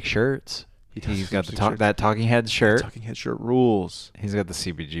some sick shirts. does He's have got some the sick shirts. that Talking Head shirt. Talking Head shirt rules. He's got the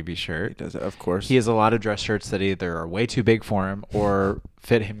CBGB He shirt. does it, of course. He has a lot of dress shirts that either are way too big for him or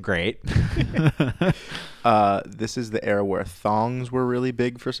fit him great. This is the era where thongs were really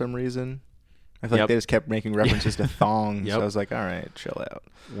big for some reason. I feel like Yep. they just kept making references to thongs. Yep. So I was like, all right, chill out.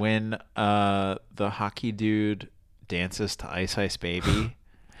 When the hockey dude dances to Ice Ice Baby,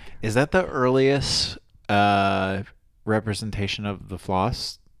 is that the earliest representation of the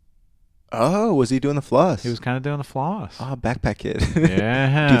floss? Oh, was he doing the floss? He was kind of doing the floss. Oh, Backpack Kid.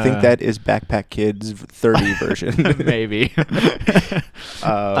 Yeah. Do you think that is Backpack Kid's 30 version? Maybe.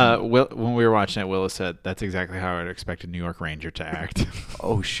 When we were watching it, Willis said that's exactly how I'd expect a New York Ranger to act.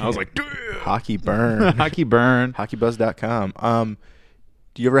 Oh, shit. I was like, Hockey burn. hockey burn. Hockeybuzz.com.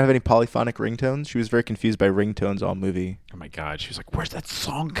 Do you ever have any polyphonic ringtones? She was very confused by ringtones all movie. Oh my God. She was like, where's that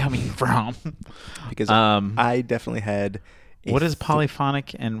song coming from? Because Um, I definitely had... What is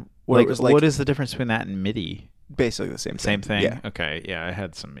polyphonic and Well, it like, was like- what is the difference between that and MIDI? Basically the same thing. Same thing? Yeah. Okay. Yeah, I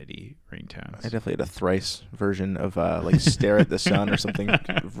had some MIDI ringtones. I definitely had a thrice version of like Stare at the Sun or something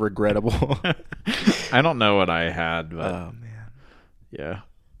regrettable. I don't know what I had, but Oh, man. yeah.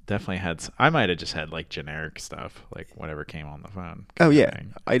 Definitely had. I might have just had like generic stuff, like whatever came on the phone. Oh, kind of yeah.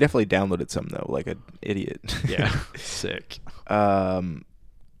 thing. I definitely downloaded some, though, like an idiot. Yeah. Sick.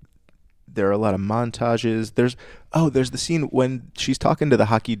 There are a lot of montages. There's the scene when she's talking to the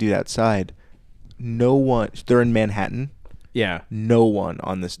hockey dude outside. No one. They're in Manhattan. Yeah. No one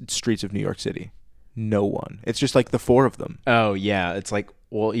on the streets of New York City. No one. It's just like the four of them. Oh yeah. It's like,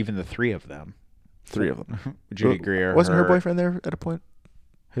 well, even the three of them. Three of them. Judy Greer. Wasn't her boyfriend there at a point?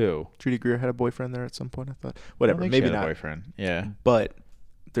 Who? Judy Greer had a boyfriend there at some point, I thought. I don't Whatever. think Maybe she had a not. boyfriend. Yeah. But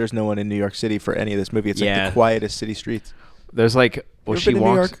there's no one in New York City for any of this movie. It's like Yeah. the quietest city streets. There's like, well, You ever she been to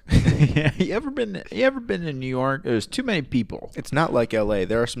New walks. Yeah. You ever been to New York? There's too many people. It's not like L.A.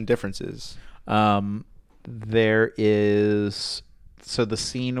 There are some differences. There is the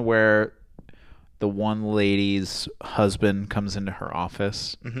scene where the one lady's husband comes into her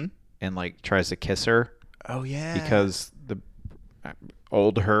office and like tries to kiss her Oh, yeah. because the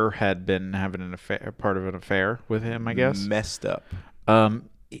old her had been having an affair, part of an affair with him, I guess. Messed up.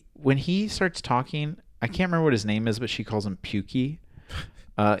 When he starts talking, I can't remember what his name is, but she calls him Pukey.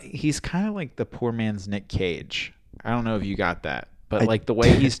 He's kind of like the poor man's Nick Cage. I don't know if you got that, but like the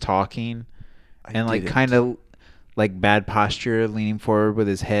way he's talking and like didn't. kind of like bad posture, leaning forward with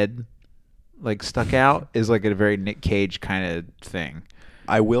his head like stuck out is like a very Nick Cage kind of thing.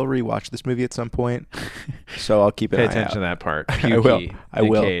 I will rewatch this movie at some point, so I'll keep an Pay eye attention out. to that part. I will. Pukey, I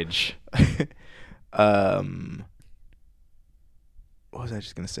Nick will. Cage. What was I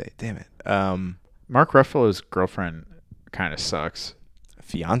just gonna say? Damn it. Mark Ruffalo's girlfriend kind of sucks.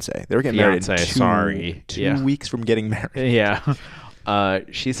 Fiance. They were getting married in Fiancé, sorry. 2 Yeah. weeks from getting married. Yeah.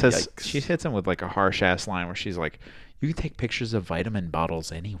 She says Yikes. she hits him with like a harsh ass line where she's like, "You can take pictures of vitamin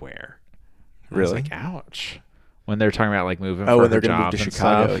bottles anywhere." And I was Really? like, ouch. When they're talking about like moving Oh, for when they're her gonna move job to and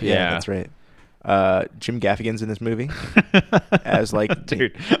Chicago. stuff. Yeah, that's right. Jim Gaffigan's in this movie as like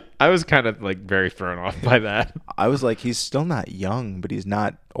Dude, I was kind of like very thrown off by that. I was like, he's still not young, but he's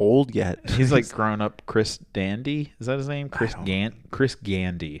not old yet. He's like grown up Chris Dandy. Is that his name? Chris don't- Chris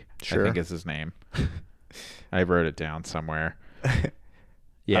Gandy. Sure. I think is his name. I wrote it down somewhere.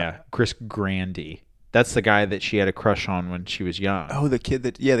 Yeah, Chris Grandy. That's the guy that she had a crush on when she was young. Oh, the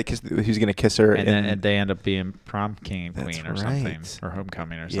kid who's gonna kiss her, And then they end up being prom king and That's queen or something, right. or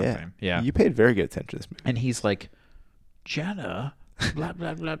homecoming or yeah, something. Yeah. You paid very good attention to this movie. And he's like, Jenna, blah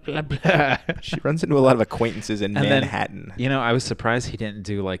blah blah blah blah. She runs into a lot of acquaintances in And then, Manhattan. You know, I was surprised he didn't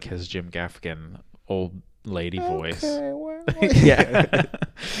do like his Jim Gaffigan old lady voice. Well, Yeah.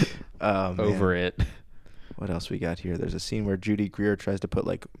 man. Over it. What else we got here? There's a scene where Judy Greer tries to put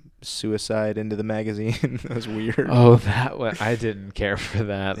like suicide into the magazine. That was weird. Oh, I didn't care for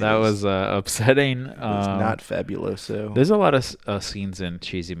that. That was upsetting. It was not fabuloso. There's a lot of scenes in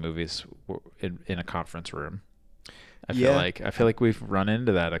cheesy movies in a conference room. I feel like we've run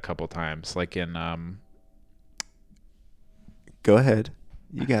into that a couple times, like in Go ahead,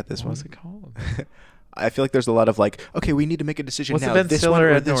 you got this one. What's it called? I feel like there's a lot of like, okay, we need to make a decision What's now. the Ben this Stiller one or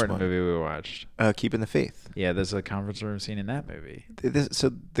Ed this Norton one? movie we watched? Keeping the Faith. Yeah, there's a conference room scene in that movie.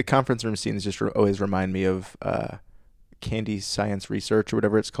 So the conference room scenes just always remind me of Candy Science Research or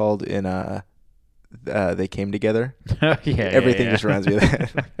whatever it's called in They Came Together. Everything just reminds me of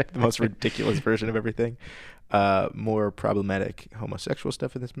that. The most ridiculous version of everything. More problematic homosexual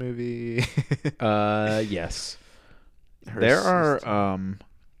stuff in this movie. Yes. There are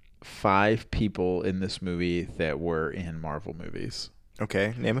 5 people in this movie that were in Marvel movies.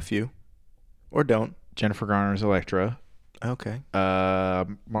 Okay, name a few. Or don't. Jennifer Garner's Elektra. Okay.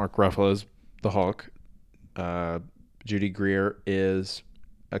 Mark Ruffalo's the Hulk. Judy Greer is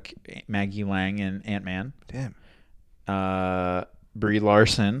Maggie Lang in Ant-Man. Damn. Brie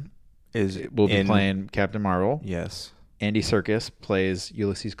Larson will be playing Captain Marvel. Yes. Andy Serkis plays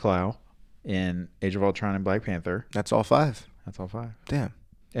Ulysses Klaue in Age of Ultron and Black Panther. That's all 5. That's all 5. Damn.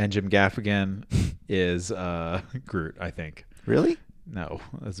 And Jim Gaffigan is Groot, I think. Really? No,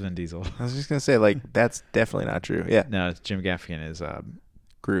 that's Vin Diesel. I was just going to say, like, that's definitely not true. Yeah. No, it's Jim Gaffigan is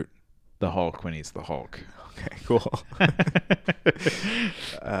Groot. The Hulk when he's the Hulk. Okay, cool.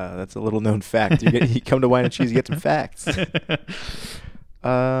 That's a little known fact. You come to Wine and Cheese, you get some facts.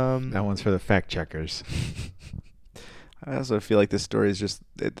 That one's for the fact checkers. I also feel like this movie is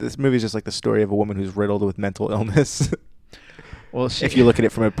just like the story of a woman who's riddled with mental illness. Well, if you look at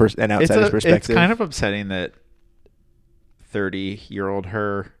it from an outsider's perspective. It's kind of upsetting that 30-year-old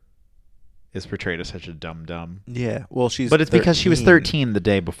her is portrayed as such a dumb. Yeah, well, but it's 13. Because she was 13 the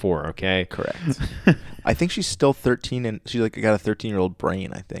day before. Okay, correct. I think she's still 13, and she's like got a 13-year-old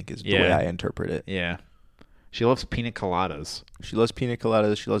brain. I think is the way I interpret it. Yeah, she loves pina coladas. She loves pina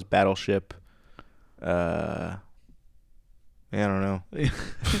coladas. She loves Battleship. I don't know.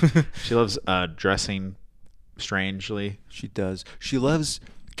 She loves dressing strangely. She does. She loves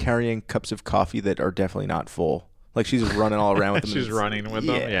carrying cups of coffee that are definitely not full. Like she's running all around with them. She's running with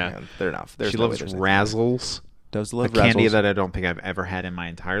them. Yeah, they're not. She loves Razzles. Does love a candy that I don't think I've ever had in my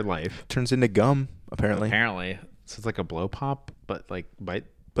entire life. Turns into gum apparently. So it's like a blow pop, but like bite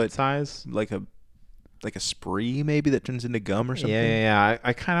size, like a spree maybe that turns into gum or something. Yeah.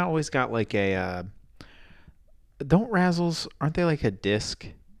 I kind of always got like a. Don't Razzles? Aren't they like a disc?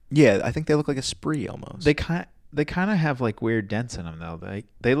 Yeah, I think they look like a spree almost. They kind of have like weird dents in them though.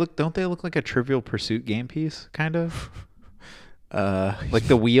 Don't they look like a Trivial Pursuit game piece kind of? Like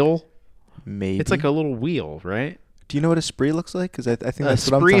the wheel. Maybe it's like a little wheel, right? Do you know what a spree looks like? Because I think that's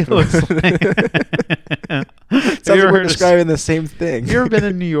what I'm talking looks about. Like. Sounds like we're describing the same thing. You ever been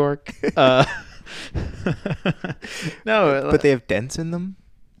in New York? No, but they have dents in them.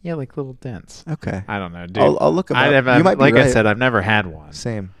 Yeah, like little dents. Okay, I don't know, dude. I'll look them up. You might be like right. I said, I've never had one.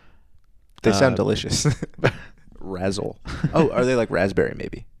 Same. They sound delicious. Razzle. Oh, are they like raspberry?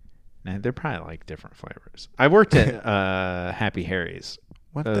 Maybe. Nah, they're probably like different flavors. I worked at Happy Harry's.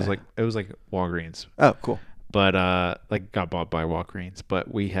 What? It was like Walgreens. Oh, cool. But like got bought by Walgreens.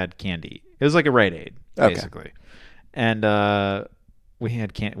 But we had candy. It was like a Rite Aid, basically. Okay. And we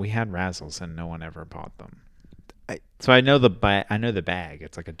had Razzles, and no one ever bought them. So I know the bag.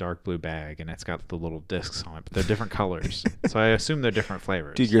 It's like a dark blue bag, and it's got the little discs on it, but they're different colors. So I assume they're different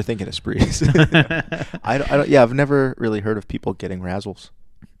flavors. Dude, you're thinking of sprees. I don't. Yeah, I've never really heard of people getting Razzles.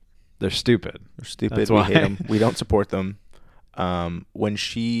 They're stupid. We hate them. We don't support them. When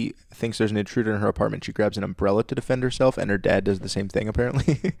she thinks there's an intruder in her apartment, she grabs an umbrella to defend herself, and her dad does the same thing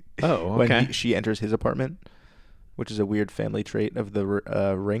apparently. Oh, okay. When she enters his apartment, which is a weird family trait of the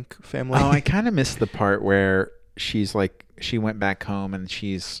Rink family. Oh, I kind of missed the part where she's like, she went back home and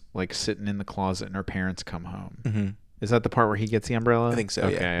she's like sitting in the closet and her parents come home. Mm-hmm. Is that the part where he gets the umbrella? I think so.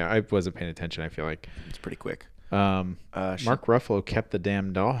 Okay, yeah. I wasn't paying attention. I feel like it's pretty quick. Mark Ruffalo kept the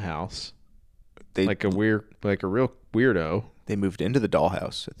damn dollhouse. Like a real weirdo. They moved into the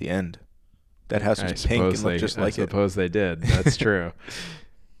dollhouse at the end. That house was pink and looked just like it. I suppose they did. That's true.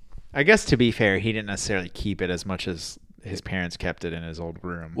 I guess to be fair, he didn't necessarily keep it as much as his parents kept it in his old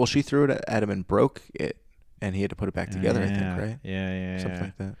room. Well, she threw it at him and broke it, and he had to put it back together, I think, right? Yeah. Something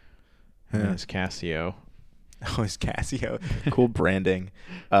like that. Yeah. His Casio. Oh, his Casio. Cool branding.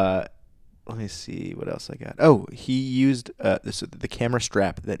 let me see what else I got. Oh, he used the camera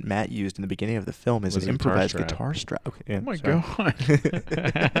strap that Matt used in the beginning of the film is an improvised guitar strap. Okay, yeah, oh my sorry. God.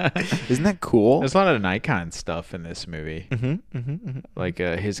 Isn't that cool? There's a lot of Nikon stuff in this movie. Like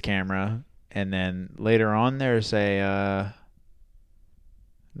his camera. And then later on there's a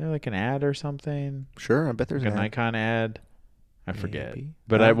like an ad or something. Sure, I bet there's like an a ad. Nikon ad. I forget. Maybe.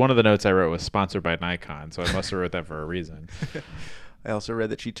 But one of the notes I wrote was sponsored by Nikon, so I must have wrote that for a reason. I also read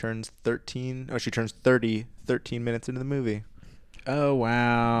that she turns 30 13 minutes into the movie. Oh,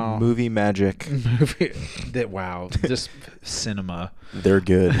 wow. Movie magic. Wow. Just cinema. They're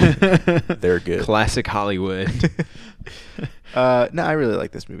good. They're good. Classic Hollywood. No, I really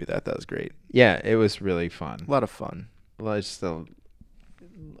like this movie. That was great. Yeah, it was really fun. A lot of fun. Just a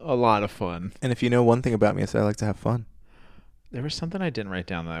lot of fun. And if you know one thing about me, it's that I like to have fun. There was something I didn't write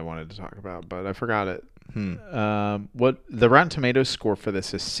down that I wanted to talk about, but I forgot it. What the Rotten Tomatoes score for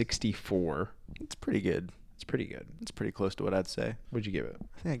this is 64. It's pretty good. It's pretty good. It's pretty close to what I'd say. What'd you give it?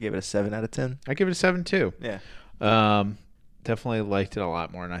 I think I gave it a 7 out of 10. I give it a 7 too. Yeah. Definitely liked it a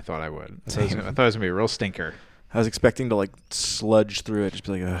lot more than I thought I would. I thought it was gonna be a real stinker. I was expecting to like sludge through it, just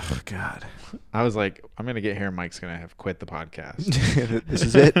be like, oh God. I was like, I'm gonna get here, and Mike's gonna have quit the podcast. This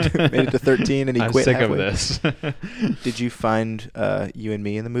is it. Made it to 13, and he I'm quit. sick halfway. of this. Did you find You and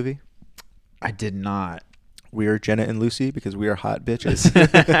Me in the movie? I did not. We are Jenna and Lucy because we are hot bitches.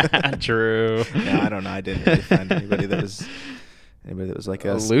 True. No, I don't know. I didn't really find anybody that was like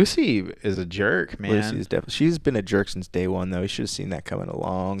us. Lucy is a jerk, man. Lucy's definitely. She's been a jerk since day one, though. You should have seen that coming a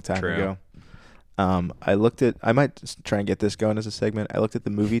long time ago. I might try and get this going as a segment. I looked at the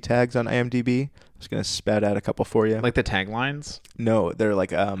movie tags on IMDb. I was gonna spout out a couple for you. Like the taglines? No, they're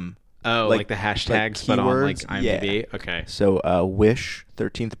like like the hashtags, but on like IMDb. Yeah. Okay. So Wish,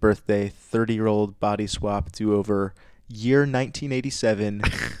 13th birthday, 30-year-old body swap, do over, year 1987,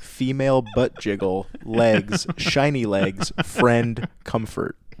 female butt jiggle, legs, shiny legs, friend,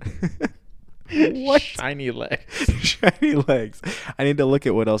 comfort. What? Shiny legs. Shiny legs. I need to look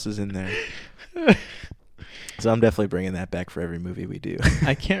at what else is in there. So I'm definitely bringing that back for every movie we do.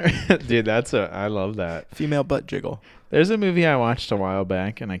 I can't, dude. I love that. Female butt jiggle. There's a movie I watched a while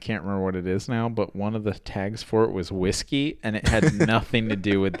back, and I can't remember what it is now, but one of the tags for it was whiskey, and it had nothing to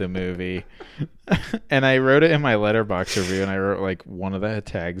do with the movie. And I wrote it in my Letterboxd review, and I wrote like one of the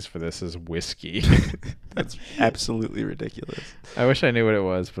tags for this is whiskey. That's absolutely ridiculous. I wish I knew what it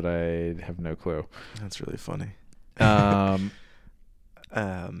was, but I have no clue. That's really funny. Oh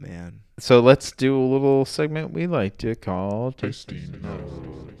man. So let's do a little segment we like to call Tasting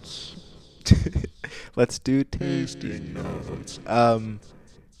Notes. Let's do tasting notes.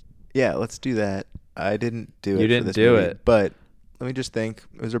 Yeah, let's do that. I didn't do it. You didn't for this do movie, it. But let me just think.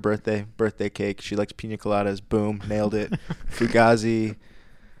 It was her birthday cake. She likes pina coladas. Boom, nailed it. Fugazi.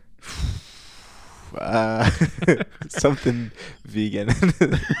 Something vegan.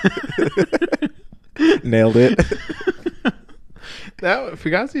 Nailed it. That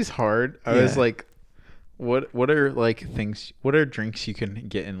Fugazi's hard. I was like, what are like things? What are drinks you can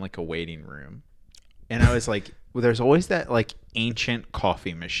get in like a waiting room? And I was like, well, there's always that like ancient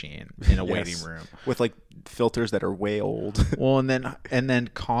coffee machine in a waiting room with like filters that are way old. Well, and then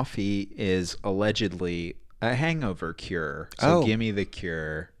coffee is allegedly a hangover cure. So give me the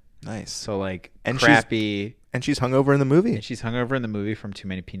cure. Nice. So like crappy. And she's hungover in the movie. And she's hungover in the movie from too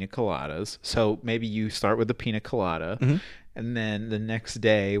many pina coladas. So maybe you start with the pina colada. Mm-hmm. And then the next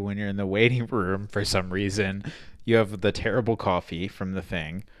day when you're in the waiting room for some reason, you have the terrible coffee from the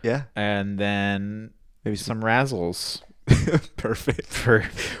thing. Yeah. And then maybe some razzles.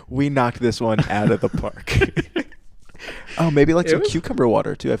 Perfect. We knocked this one out of the park. Oh, maybe like some cucumber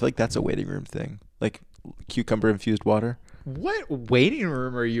water too. I feel like that's a waiting room thing. Like cucumber infused water. What waiting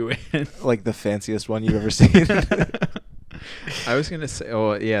room are you in? Like the fanciest one you've ever seen. I was going to say,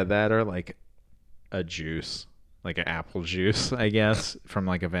 oh yeah, that or like a juice. Like an apple juice, I guess, from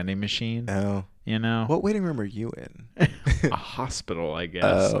like a vending machine. Oh. You know? What waiting room are you in? A hospital, I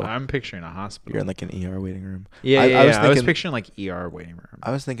guess. I'm picturing a hospital. You're in like an ER waiting room. Yeah, I was picturing like ER waiting room. I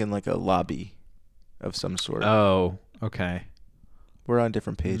was thinking like a lobby of some sort. Oh, okay. We're on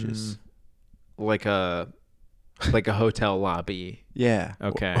different pages. Like a hotel lobby. Yeah.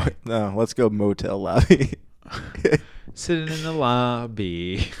 Okay. No, let's go motel lobby. Sitting in the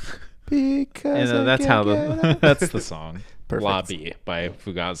lobby. Because that's that's the song. Perfect. Lobby by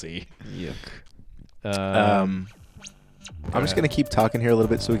Fugazi. Yuck. I'm just going to keep talking here a little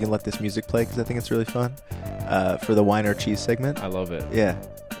bit so we can let this music play because I think it's really fun for the Whine or Cheese segment. I love it. Yeah.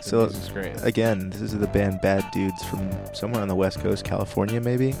 So this is great. Again, this is the band Bad Dudes from somewhere on the West Coast, California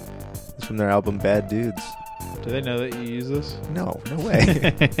maybe. It's from their album Bad Dudes. Do they know that you use this? No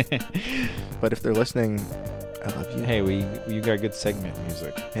way. But if they're listening, I love you. Hey, you got good segment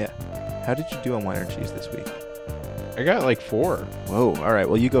music. Yeah. How did you do on Wine or Cheese this week? I got like 4. Whoa. All right.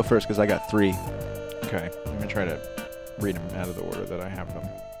 Well, you go first because I got 3. Okay. I'm going to try to read them out of the order that I have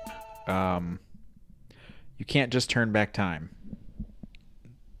them. You can't just turn back time.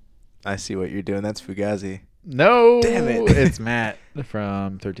 I see what you're doing. That's Fugazi. No. Damn it. It's Matt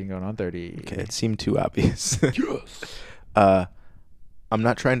from 13 Going on 30. Okay. It seemed too obvious. Yes. I'm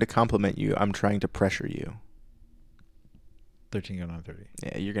not trying to compliment you. I'm trying to pressure you. 13 Going on 30.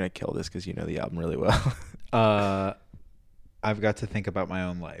 Yeah, you're going to kill this because you know the album really well. I've got to think about my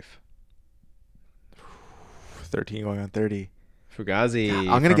own life. 13 Going on 30. Fugazi.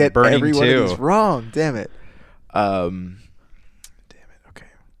 I'm going to get Burning every 2. one of these wrong. Damn it. Damn it. Okay.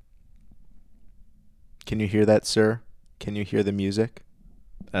 Can you hear that, sir? Can you hear the music?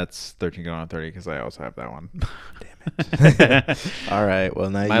 That's 13 Going on 30 because I also have that one. Damn it. All right. Well,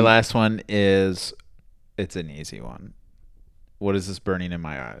 now my last one is, it's an easy one. What is this burning in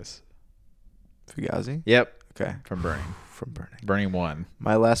my eyes? Fugazi? Yep. Okay. From Burning. From Burning. Burning 1.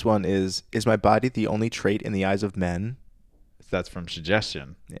 My last one is my body the only trait in the eyes of men? That's from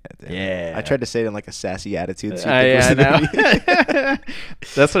Suggestion. Yeah. Damn Yeah. it. I tried to say it in like a sassy attitude. So I know.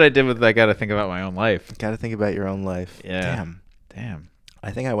 That's what I did with I Gotta Think About My Own Life. Got to think about your own life. Yeah. Damn.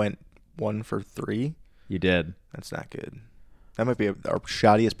 I think I went 1 for 3. You did. That's not good. That might be our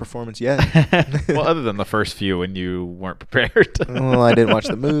shoddiest performance yet. Well, other than the first few when you weren't prepared. Well, I didn't watch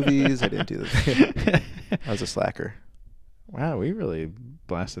the movies. I didn't do the. I was a slacker. Wow, we really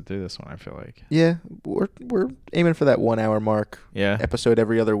blasted through this one, I feel like. Yeah, we're aiming for that 1 hour mark. Yeah. Episode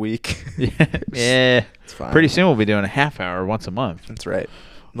every other week. Yeah. It's fine. Pretty soon we'll be doing a half hour once a month. That's right.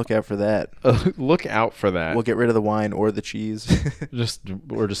 Look out for that. Look out for that. We'll get rid of the wine or the cheese.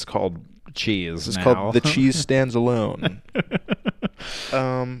 We're just called cheese. It's now. called The Cheese Stands Alone.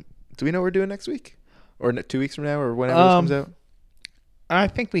 Do we know what we're doing next week? Or 2 weeks from now, or whenever this comes out? I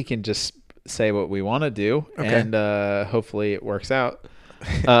think we can just say what we want to do, and hopefully it works out.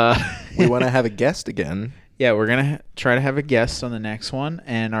 We want to have a guest again. Yeah, we're gonna try to have a guest on the next one,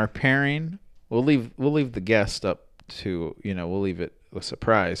 and our pairing we'll leave the guest up to we'll leave it a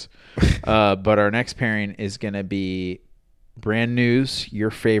surprise. But our next pairing is gonna be Brand New's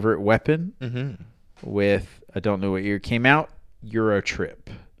Your Favorite Weapon with I don't know what year it came out, Euro Trip,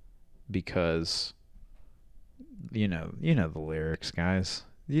 because you know the lyrics, guys.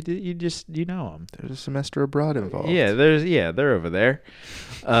 You know them. There's a semester abroad involved. Yeah, they're over there.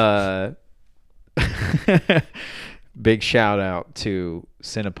 Big shout out to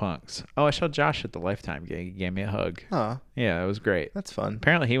Cinepunks. Oh, I saw Josh at the Lifetime gig. He gave me a hug. Huh. Yeah, it was great. That's fun.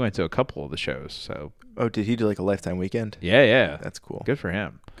 Apparently, he went to a couple of the shows. So. Oh, did he do like a Lifetime weekend? Yeah. That's cool. Good for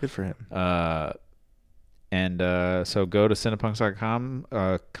him. Good for him. So go to cinepunks.com,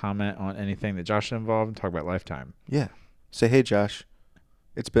 comment on anything that Josh is involved, and talk about Lifetime. Yeah. Say, hey, Josh,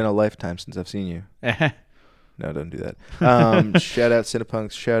 it's been a lifetime since I've seen you. No, don't do that. Shout out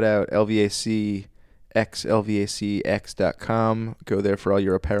Cinepunks. Shout out LVAC, LVACX.com. Go there for all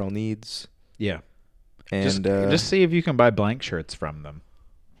your apparel needs. Yeah. And just see if you can buy blank shirts from them.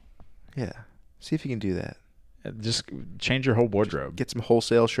 Yeah. See if you can do that. Just change your whole wardrobe. Get some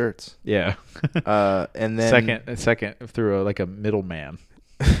wholesale shirts. Yeah. And then second through a middleman.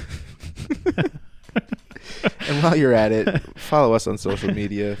 And while you're at it, follow us on social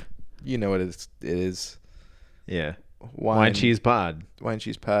media. You know what it is. Yeah. Whine Cheese Pod. Whine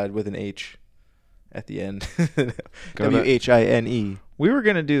Cheese Pod with an H at the end. Go WHINE. We were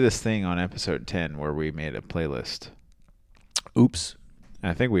going to do this thing on episode 10 where we made a playlist. Oops.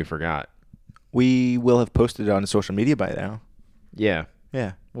 I think we forgot. We will have posted it on social media by now. Yeah.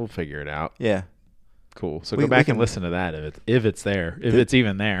 Yeah. We'll figure it out. Yeah. Cool. So go back and listen to that if it's there, if it's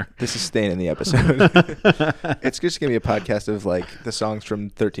even there. This is staying in the episode. It's just going to be a podcast of like the songs from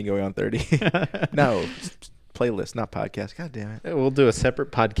 13 Going on 30. No, playlist, not podcast. God damn it. We'll do a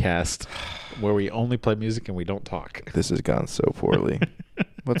separate podcast where we only play music and we don't talk. This has gone so poorly.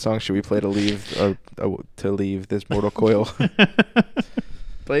 What song should we play to leave this mortal coil?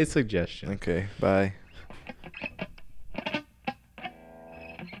 Play a suggestion. Okay, bye.